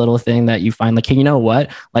taking this little thing that you find hey, you know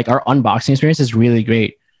what? Our unboxing experience is really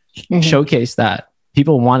great. Mm-hmm. Showcase that.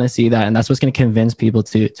 People want to see that. And that's what's going to convince people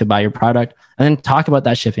to buy your product. And then talk about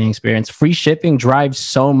that shipping experience. Free shipping drives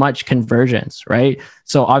so much conversions, right?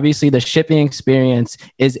 So obviously the shipping experience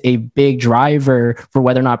is a big driver for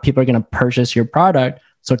whether or not people are going to purchase your product.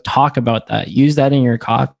 So talk about that. Use that in your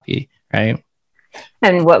copy, right?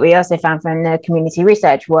 And what we also found from the community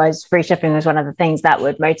research was free shipping was one of the things that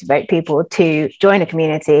would motivate people to join a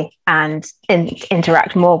community and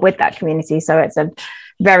interact more with that community. So it's a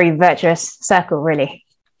very virtuous circle, really.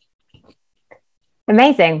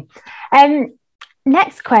 Amazing.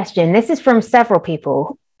 Next question. This is from several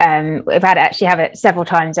people. We've have it several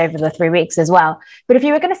times over the 3 weeks as well. But if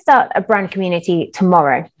you were going to start a brand community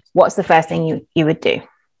tomorrow, what's the first thing you would do?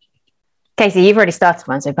 Casey, you've already started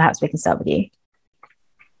one, so perhaps we can start with you.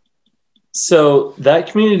 So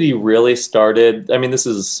that community really started, this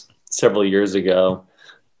is several years ago,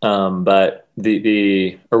 but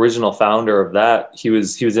the original founder of that, he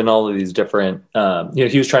was in all of these different,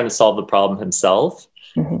 he was trying to solve the problem himself.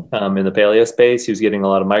 Mm-hmm. In the paleo space. He was getting a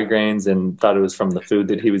lot of migraines and thought it was from the food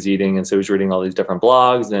that he was eating. And so he was reading all these different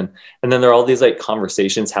blogs, and then there are all these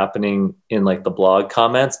conversations happening in the blog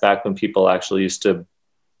comments back when people actually used to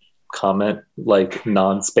comment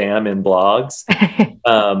non-spam in blogs.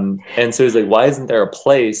 And so he's why isn't there a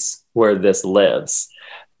place where this lives?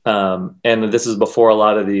 And this is before a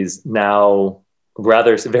lot of these now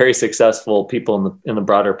rather very successful people in the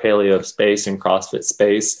broader paleo space and CrossFit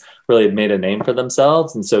space really had made a name for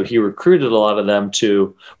themselves. And so he recruited a lot of them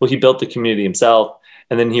he built the community himself,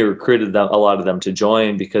 and then he recruited a lot of them to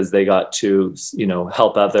join because they got to,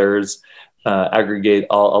 help others, aggregate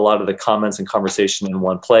a lot of the comments and conversation in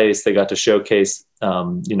one place. They got to showcase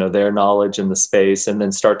their knowledge in the space, and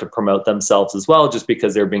then start to promote themselves as well, just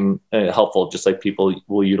because they're being helpful, just like people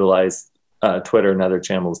will utilize Twitter and other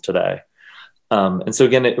channels today. And so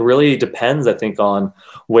again, it really depends, I think, on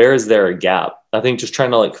where is there a gap. I think just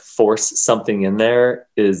trying to like force something in there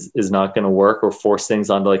is not going to work, or force things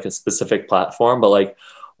onto like a specific platform. But like,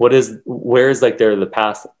 where is like there the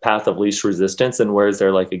path of least resistance, and where is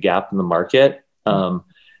there like a gap in the market?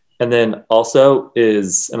 And then also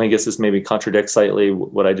and I guess this maybe contradicts slightly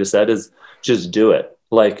what I just said, is just do it.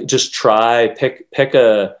 Like, just pick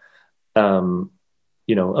a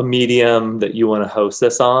medium that you want to host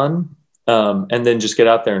this on. And then just get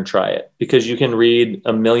out there and try it, because you can read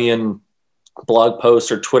a million blog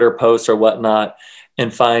posts or Twitter posts or whatnot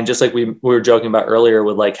and find, just like we were joking about earlier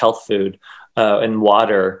with like health food and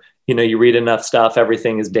water, you read enough stuff,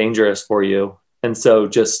 everything is dangerous for you. And so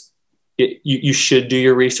you should do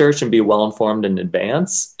your research and be well-informed in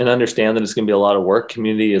advance, and understand that it's going to be a lot of work.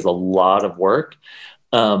 Community is a lot of work,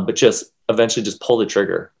 but just eventually just pull the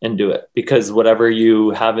trigger and do it, because whatever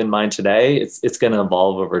you have in mind today, it's going to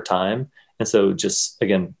evolve over time. And so just,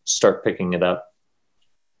 again, start picking it up.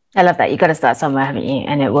 I love that. You've got to start somewhere, haven't you?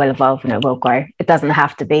 And it will evolve and it will grow. It doesn't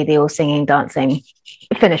have to be the all singing, dancing,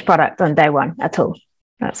 finished product on day one at all.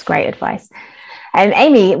 That's great advice. And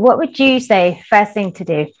Amy, what would you say first thing to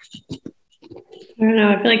do? I don't know.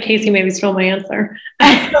 I feel like Casey maybe stole my answer.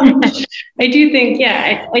 I do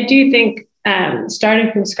think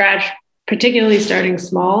starting from scratch, particularly starting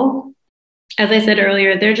small, as I said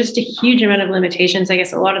earlier, there are just a huge amount of limitations. I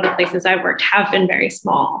guess a lot of the places I've worked have been very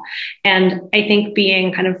small. And I think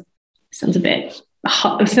being sounds a bit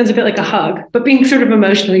like a hug, but being sort of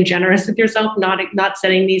emotionally generous with yourself, not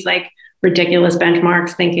setting these like ridiculous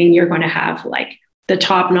benchmarks, thinking you're going to have like the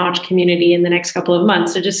top-notch community in the next couple of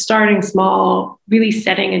months. So just starting small, really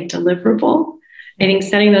setting a deliverable. I think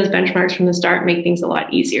setting those benchmarks from the start make things a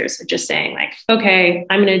lot easier. So just saying like, okay,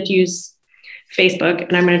 I'm going to use Facebook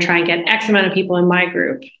and I'm going to try and get X amount of people in my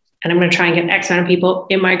group, and I'm going to try and get X amount of people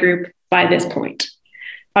in my group by this point.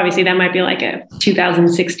 Obviously, that might be like a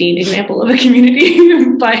 2016 example of a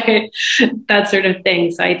community, but that sort of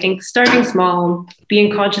thing. So I think starting small,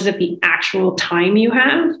 being conscious of the actual time you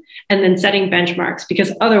have, and then setting benchmarks,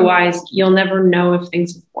 because otherwise you'll never know if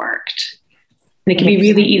things have worked. And it can be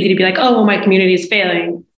really easy to be like, oh, well, my community is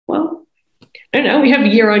failing. Well, I don't know. We have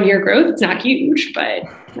year-on-year growth. It's not huge, but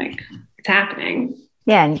like it's happening.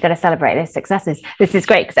 Yeah, and you've got to celebrate those successes. This is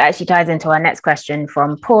great because it actually ties into our next question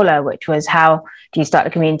from Paula, which was, how do you start a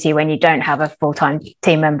community when you don't have a full-time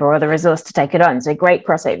team member or the resource to take it on? So great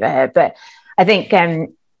crossover here. But I think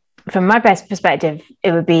from my best perspective,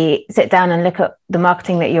 it would be sit down and look at the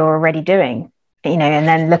marketing that you're already doing, and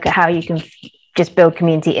then look at how you can just build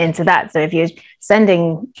community into that. So if you're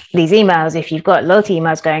sending these emails, if you've got loyalty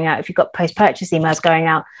emails going out, if you've got post-purchase emails going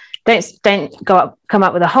out, don't come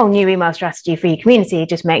up with a whole new email strategy for your community.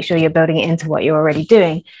 Just make sure you're building it into what you're already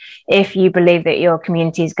doing. If you believe that your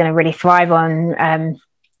community is going to really thrive on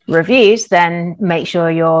reviews, then make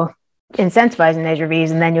sure you're incentivizing those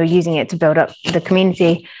reviews, and then you're using it to build up the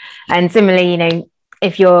community. And similarly,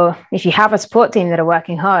 if you have a support team that are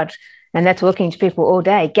working hard and they're talking to people all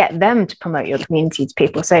day, get them to promote your community to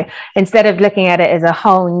people. So instead of looking at it as a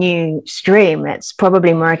whole new stream, it's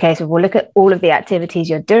probably more a case of, well, look at all of the activities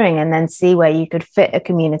you're doing and then see where you could fit a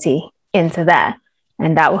community into there.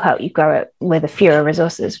 And that will help you grow it with fewer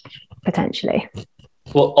resources, potentially.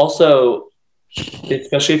 Well, also,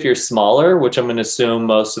 especially if you're smaller, which I'm going to assume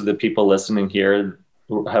most of the people listening here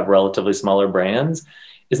have relatively smaller brands,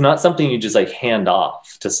 is not something you just like hand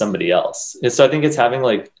off to somebody else. And so I think it's having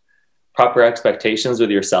like proper expectations with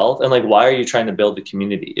yourself, and like, why are you trying to build the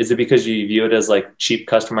community? Is it because you view it as like cheap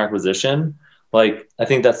customer acquisition? Like, I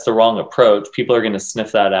think that's the wrong approach. People are going to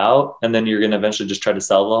sniff that out, and then you're going to eventually just try to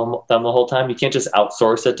sell them the whole time. You can't just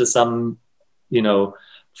outsource it to some,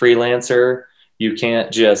 freelancer. You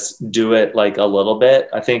can't just do it like a little bit.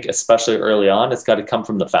 I think especially early on, it's got to come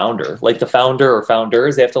from the founder. Like the founder or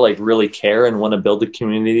founders, they have to like really care and want to build the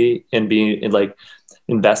community and be like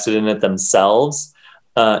invested in it themselves.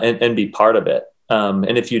 And be part of it.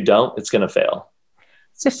 And if you don't, it's going to fail.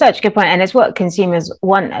 It's such a good point. And it's what consumers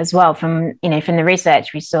want as well. From the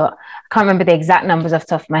research we saw, I can't remember the exact numbers off the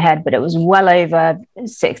top of my head, but it was well over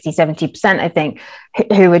 60, 70%, I think,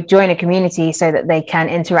 who would join a community so that they can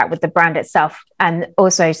interact with the brand itself, and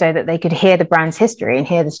also so that they could hear the brand's history and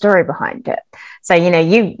hear the story behind it. So,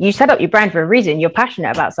 you set up your brand for a reason. You're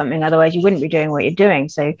passionate about something, otherwise you wouldn't be doing what you're doing.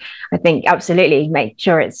 So I think absolutely make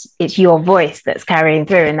sure it's your voice that's carrying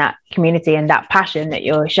through in that community and that passion that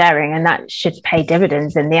you're sharing, and that should pay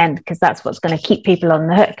dividends in the end, because that's what's going to keep people on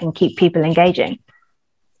the hook and keep people engaging.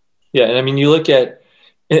 Yeah. And I mean, you look at,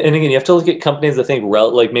 and again, you have to look at companies that think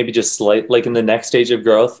like maybe just like in the next stage of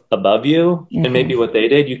growth above you, and maybe what they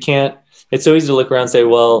did. You can't, it's so easy to look around and say,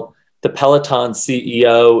 well, the Peloton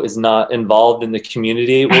CEO is not involved in the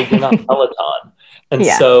community. Well, you're not Peloton. And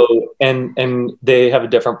so, and they have a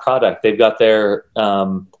different product. They've got their,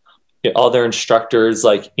 all their instructors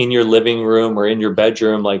like in your living room or in your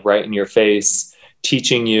bedroom, like right in your face,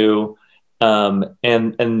 teaching you.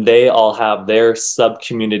 And they all have their sub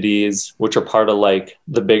communities, which are part of like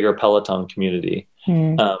the bigger Peloton community.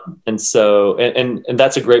 And so, and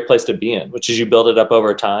that's a great place to be in, which is you build it up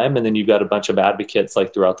over time, and then you've got a bunch of advocates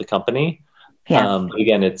like throughout the company.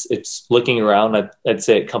 Again, it's looking around. I'd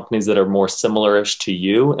say at companies that are more similar-ish to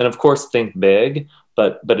you, and of course, think big,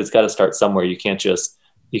 but it's got to start somewhere. You can't just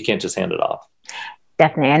hand it off.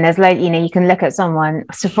 Definitely. And there's like, you can look at someone,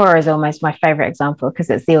 Sephora is almost my favorite example because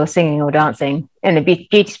it's the all singing or dancing in the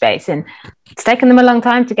beauty space. And it's taken them a long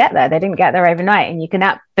time to get there. They didn't get there overnight. And you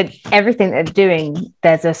can, but everything they're doing,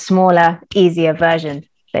 there's a smaller, easier version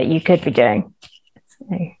that you could be doing.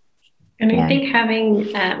 And I think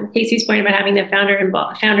having Casey's point about having the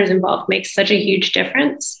founders involved makes such a huge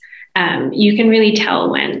difference. You can really tell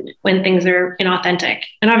when things are inauthentic.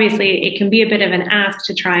 And obviously it can be a bit of an ask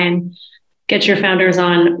to try and get your founders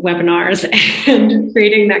on webinars and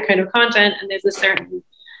creating that kind of content. And there's a certain,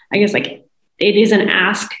 I guess, like it is an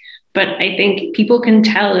ask, but I think people can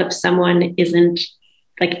tell if someone isn't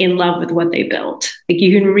like in love with what they built. Like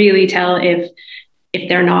you can really tell if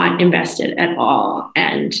they're not invested at all.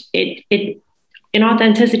 And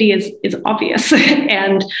inauthenticity is obvious.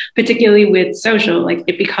 And particularly with social, like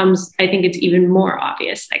it becomes, I think it's even more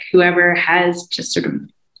obvious, like whoever has just sort of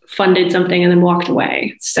funded something and then walked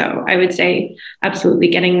away. So I would say absolutely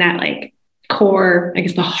getting that like core, I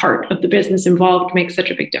guess the heart of the business involved makes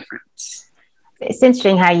such a big difference. It's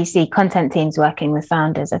interesting how you see content teams working with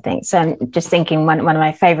founders, I think. So I'm just thinking one of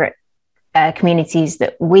my favorite communities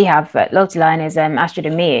that we have at LoyaltyLion is Astrid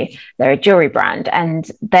and Miu. They're a jewelry brand, and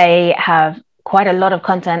they have quite a lot of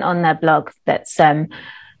content on their blog that's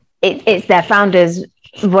it's their founders'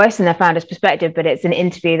 voice and their founders' perspective, but it's an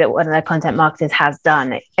interview that one of their content marketers has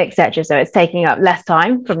done, etc. So it's taking up less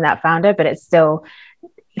time from that founder, but it's still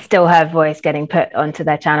her voice getting put onto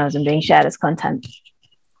their channels and being shared as content.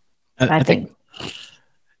 I think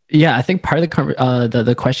part of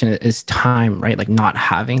the question is time, right? Like not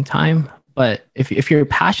having time. But if you're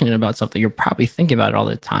passionate about something, you're probably thinking about it all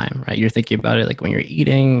the time, right? You're thinking about it like when you're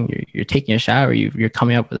eating, you're taking a shower, you're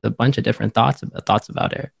coming up with a bunch of different thoughts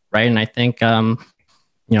about it, right? And I think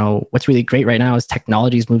what's really great right now is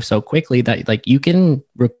technologies move so quickly that like you can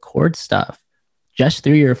record stuff just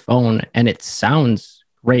through your phone and it sounds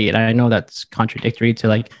great. I know that's contradictory to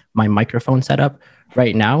like my microphone setup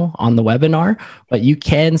right now on the webinar, but you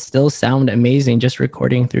can still sound amazing just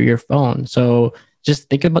recording through your phone. So just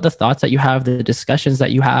think about the thoughts that you have, the discussions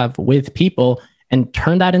that you have with people, and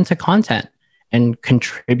turn that into content and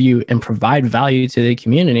contribute and provide value to the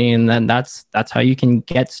community. And then that's how you can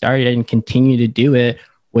get started and continue to do it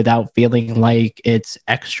without feeling like it's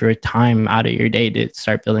extra time out of your day to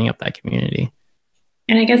start building up that community.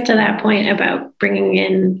 And I guess to that point about bringing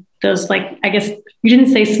in those, like, I guess you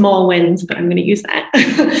didn't say small wins, but I'm going to use that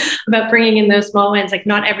about bringing in those small wins. Like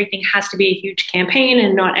not everything has to be a huge campaign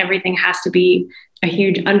and not everything has to be a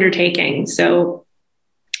huge undertaking. So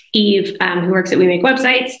Eve, who works at We Make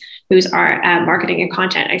Websites, who's our marketing and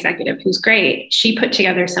content executive, who's great. She put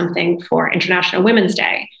together something for International Women's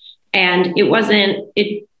Day. And this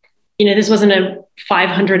wasn't a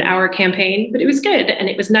 500-hour campaign, but it was good and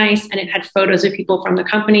it was nice. And it had photos of people from the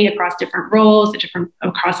company across different roles,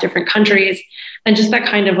 across different countries, and just that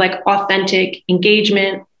kind of like authentic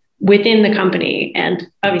engagement within the company. And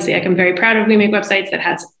obviously, like, I'm very proud of We Make Websites that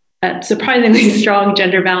has a surprisingly strong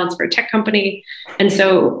gender balance for a tech company. And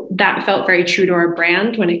so that felt very true to our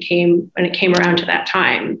brand when it came around to that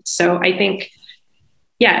time. So I think,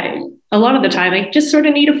 yeah, a lot of the time I just sort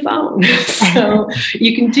of need a phone. So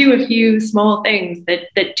you can do a few small things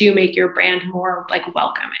that do make your brand more like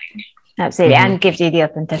welcoming. Absolutely. And gives you the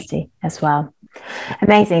authenticity as well.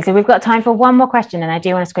 Amazing. So we've got time for one more question, and I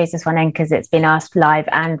do want to squeeze this one in because it's been asked live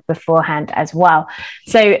and beforehand as well.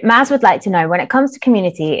 So Maz would like to know, when it comes to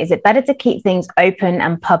community, is it better to keep things open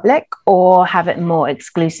and public or have it more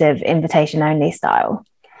exclusive, invitation only style?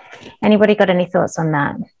 Anybody got any thoughts on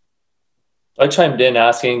that? I chimed in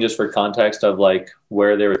asking just for context of like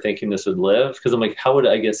where they were thinking this would live, because I'm like, how would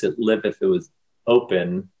I guess it live if it was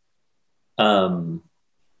open?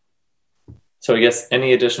 So I guess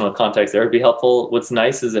any additional context there would be helpful. What's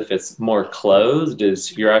nice is if it's more closed,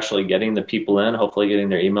 is you're actually getting the people in, hopefully getting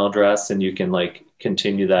their email address, and you can like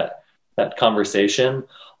continue that conversation.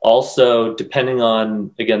 Also, depending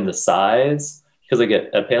on, again, the size, because like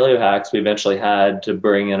at Paleo Hacks, we eventually had to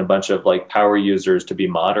bring in a bunch of like power users to be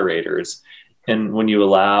moderators. And when you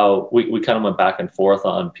allow, we kind of went back and forth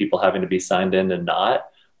on people having to be signed in and not.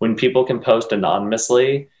 When people can post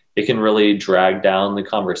anonymously, it can really drag down the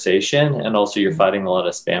conversation. And also you're fighting a lot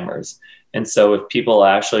of spammers. And so if people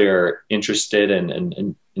actually are interested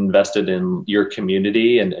and invested in your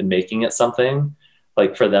community and making it something,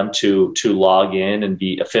 like for them to log in and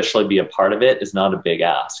officially be a part of it is not a big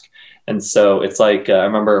ask. And so it's like, I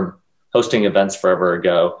remember hosting events forever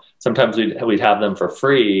ago. Sometimes we'd have them for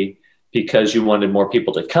free because you wanted more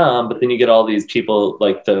people to come, but then you get all these people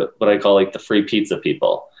like what I call like the free pizza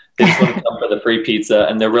people. They just want to come for the free pizza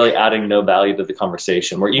and they're really adding no value to the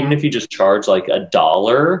conversation, where even if you just charge like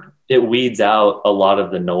 $1, it weeds out a lot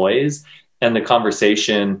of the noise, and the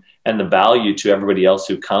conversation and the value to everybody else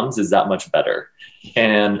who comes is that much better.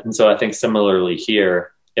 And so I think similarly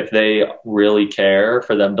here, if they really care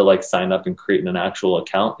for them to like sign up and create an actual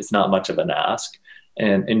account, it's not much of an ask.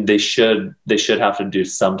 And they should have to do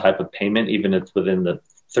some type of payment, even if it's within the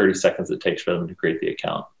 30 seconds it takes for them to create the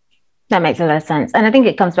account. That makes a lot of sense. And I think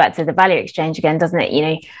it comes back to the value exchange again, doesn't it? You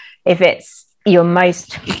know, if it's your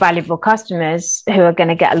most valuable customers who are going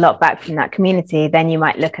to get a lot back from that community, then you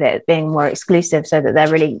might look at it as being more exclusive, so that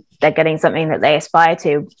they're getting something that they aspire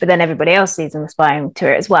to, but then everybody else sees them aspiring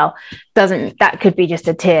to it as well. That could be just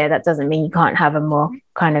a tier. That doesn't mean you can't have a more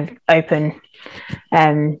kind of open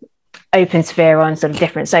sphere on sort of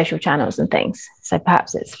different social channels and things. So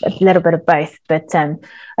perhaps it's a little bit of both, but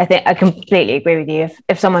I think I completely agree with you.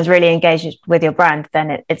 If someone's really engaged with your brand,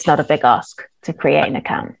 then it's not a big ask to create an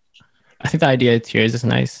account. I think the idea of tiers is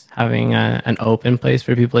nice, having an open place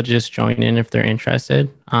for people to just join in if they're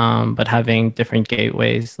interested, but having different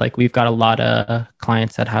gateways. Like we've got a lot of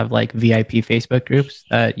clients that have like VIP Facebook groups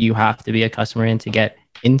that you have to be a customer in to get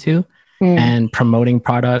into, and promoting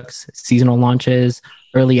products, seasonal launches,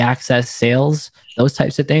 early access sales, those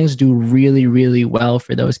types of things do really, really well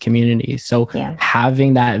for those communities. So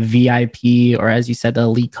having that VIP, or as you said, the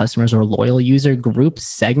elite customers or loyal user groups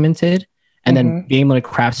segmented, and then being able to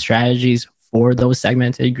craft strategies for those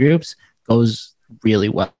segmented groups goes really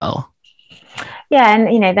well. Yeah,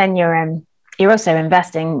 and you know, then you're also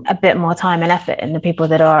investing a bit more time and effort in the people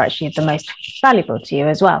that are actually the most valuable to you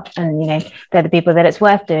as well. And you know, they're the people that it's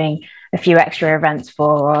worth doing a few extra events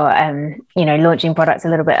for, or you know, launching products a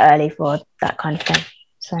little bit early for, that kind of thing.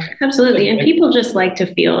 So absolutely. And people just like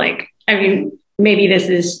to feel like, I mean, maybe this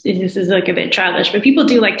is like a bit childish, but people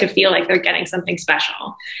do like to feel like they're getting something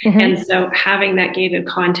special. And so having that gated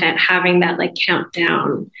content, having that like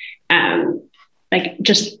countdown, like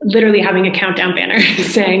just literally having a countdown banner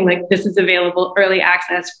saying like, this is available early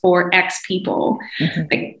access for X people.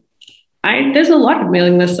 Like there's a lot of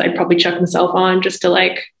mailing lists I'd probably chuck myself on just to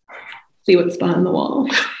like see what's behind the wall.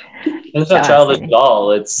 And it's not childish at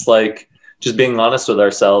all. It's like just being honest with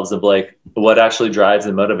ourselves of like what actually drives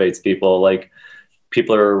and motivates people. Like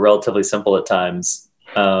people are relatively simple at times.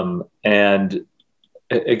 And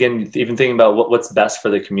again, even thinking about what's best for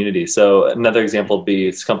the community. So another example would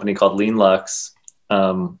be this company called Lean Lux,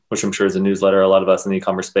 which I'm sure is a newsletter a lot of us in the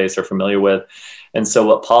e-commerce space are familiar with. And so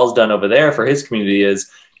what Paul's done over there for his community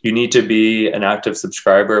is you need to be an active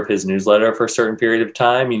subscriber of his newsletter for a certain period of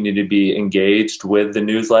time. You need to be engaged with the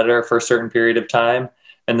newsletter for a certain period of time.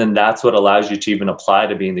 And then that's what allows you to even apply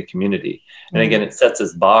to be in the community. And again, it sets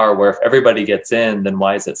this bar where if everybody gets in, then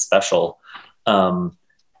why is it special? And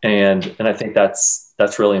I think that's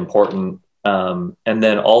really important. And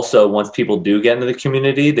then also once people do get into the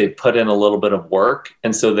community, they put in a little bit of work.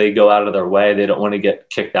 And so they go out of their way. They don't want to get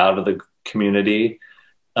kicked out of the community.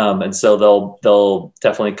 And so they'll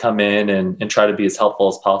definitely come in and try to be as helpful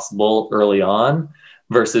as possible early on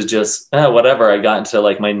versus just whatever. I got into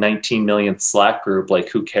like my 19 millionth Slack group. Like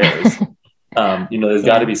who cares? You know, there's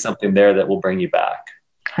got to be something there that will bring you back.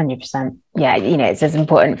 100%. Yeah. You know, it's as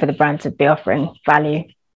important for the brand to be offering value.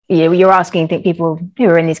 You're asking people who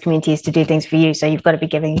are in these communities to do things for you. So you've got to be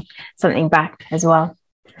giving something back as well.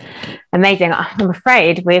 Amazing. I'm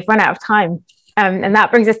afraid we've run out of time. And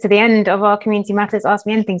that brings us to the end of our Community Matters Ask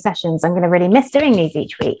Me Anything sessions. I'm going to really miss doing these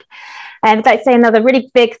each week. I'd like to say another really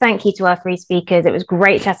big thank you to our three speakers. It was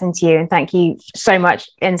great chatting to you, and thank you so much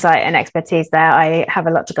insight and expertise there. I have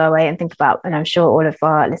a lot to go away and think about, and I'm sure all of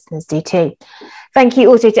our listeners do too. Thank you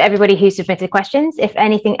also to everybody who submitted questions. If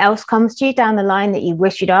anything else comes to you down the line that you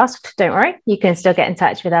wish you'd asked, don't worry. You can still get in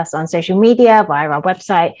touch with us on social media, via our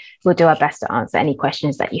website. We'll do our best to answer any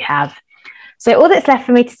questions that you have. So all that's left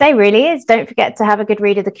for me to say really is don't forget to have a good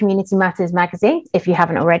read of the Community Matters magazine if you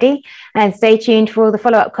haven't already, and stay tuned for all the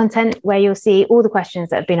follow-up content where you'll see all the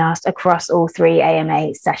questions that have been asked across all 3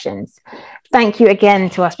 AMA sessions. Thank you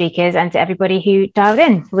again to our speakers and to everybody who dialed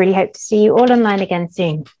in. Really hope to see you all online again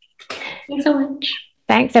soon. Thanks so much.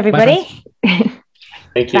 Thanks everybody.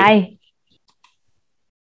 Thank you. Bye.